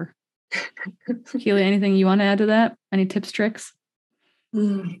concur. Keely, anything you want to add to that? Any tips, tricks?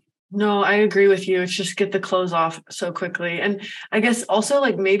 No, I agree with you. It's just get the clothes off so quickly. And I guess also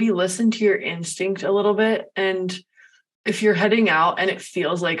like maybe listen to your instinct a little bit. And if you're heading out and it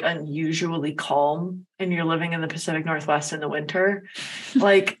feels like unusually calm and you're living in the Pacific Northwest in the winter,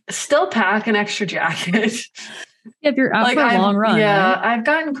 like still pack an extra jacket. If you're out for a long run. Yeah, right? I've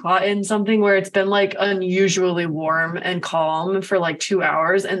gotten caught in something where it's been like unusually warm and calm for like 2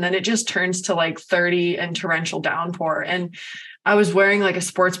 hours. And then it just turns to like 30 and torrential downpour. And I was wearing like a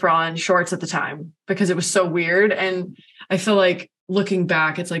sports bra and shorts at the time because it was so weird. And I feel like looking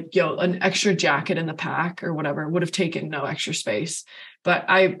back, it's like, an extra jacket in the pack or whatever would have taken no extra space. But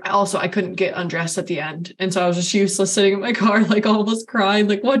I couldn't get undressed at the end. And so I was just useless sitting in my car, like almost crying,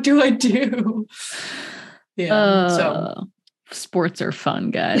 like, what do I do? Yeah. So sports are fun,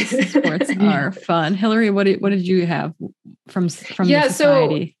 guys. Sports are fun. Hillary, what did you have from the society?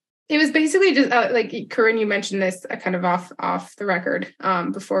 So it was basically just like Corinne, you mentioned this kind of off the record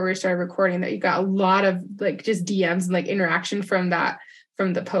before we started recording that you got a lot of like just DMs and like interaction from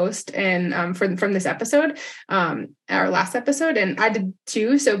the post and from this episode, our last episode, and I did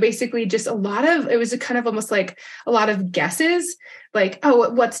too. So basically just it was kind of almost like a lot of guesses, like, oh,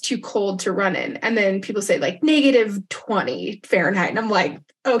 what's too cold to run in? And then people say like -20 Fahrenheit. And I'm like,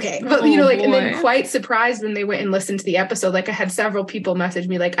 okay. But and then quite surprised when they went and listened to the episode. Like I had several people message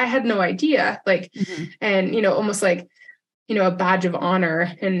me like, I had no idea. Like, and, almost like, a badge of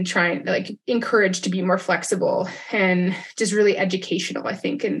honor and trying like encouraged to be more flexible and just really educational, I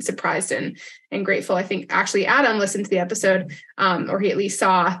think, and surprised and grateful. I think actually Adam listened to the episode or he at least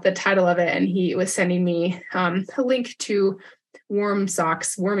saw the title of it and he was sending me a link to warming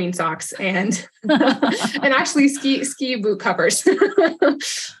socks and and actually ski boot covers.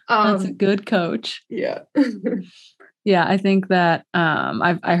 That's a good coach. Yeah. Yeah. I think that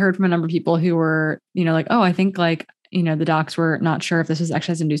I heard from a number of people who were, like, oh, I think like the docs were not sure if this was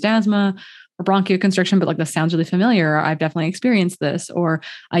exercise-induced asthma or bronchoconstriction, but like, this sounds really familiar. I've definitely experienced this. Or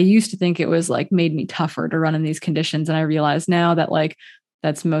I used to think it was like made me tougher to run in these conditions. And I realize now that like,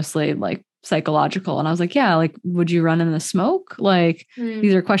 that's mostly like psychological. And I was like, yeah, like, would you run in the smoke? Like,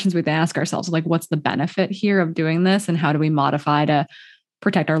 these are questions we have to ask ourselves. Like, what's the benefit here of doing this? And how do we modify to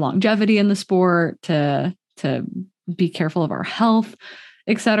protect our longevity in the sport, to be careful of our health,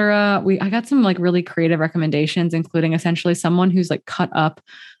 etc. I got some like really creative recommendations, including essentially someone who's like cut up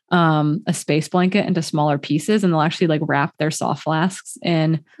a space blanket into smaller pieces, and they'll actually like wrap their soft flasks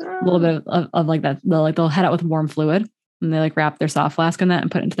in a little bit of like that. They'll head out with warm fluid, and they like wrap their soft flask in that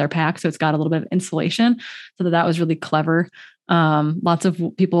and put it into their pack. So it's got a little bit of insulation. So that was really clever. Lots of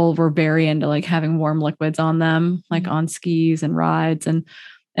people were very into like having warm liquids on them, like on skis and rides and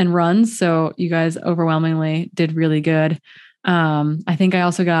runs. So you guys overwhelmingly did really good. I think I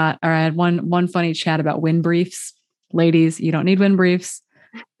also I had one funny chat about wind briefs. Ladies, you don't need wind briefs.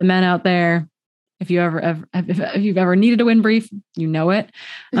 The men out there, if you've ever needed a wind brief, you know it.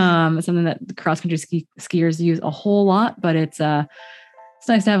 It's something that the cross-country skiers use a whole lot, but it's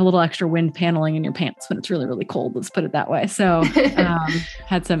nice to have a little extra wind paneling in your pants when it's really, really cold. Let's put it that way. So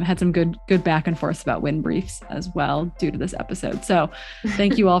had some good back and forth about wind briefs as well due to this episode. So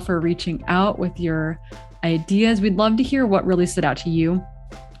thank you all for reaching out with your ideas. We'd love to hear what really stood out to you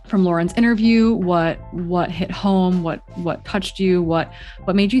from Lauren's interview, what hit home, what touched you, what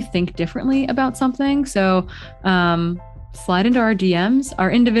made you think differently about something. So slide into our DMs,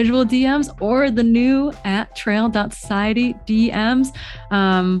 our individual DMs, or the new @trail.society DMs.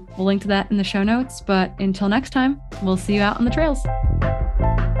 We'll link to that in the show notes. But until next time, we'll see you out on the trails.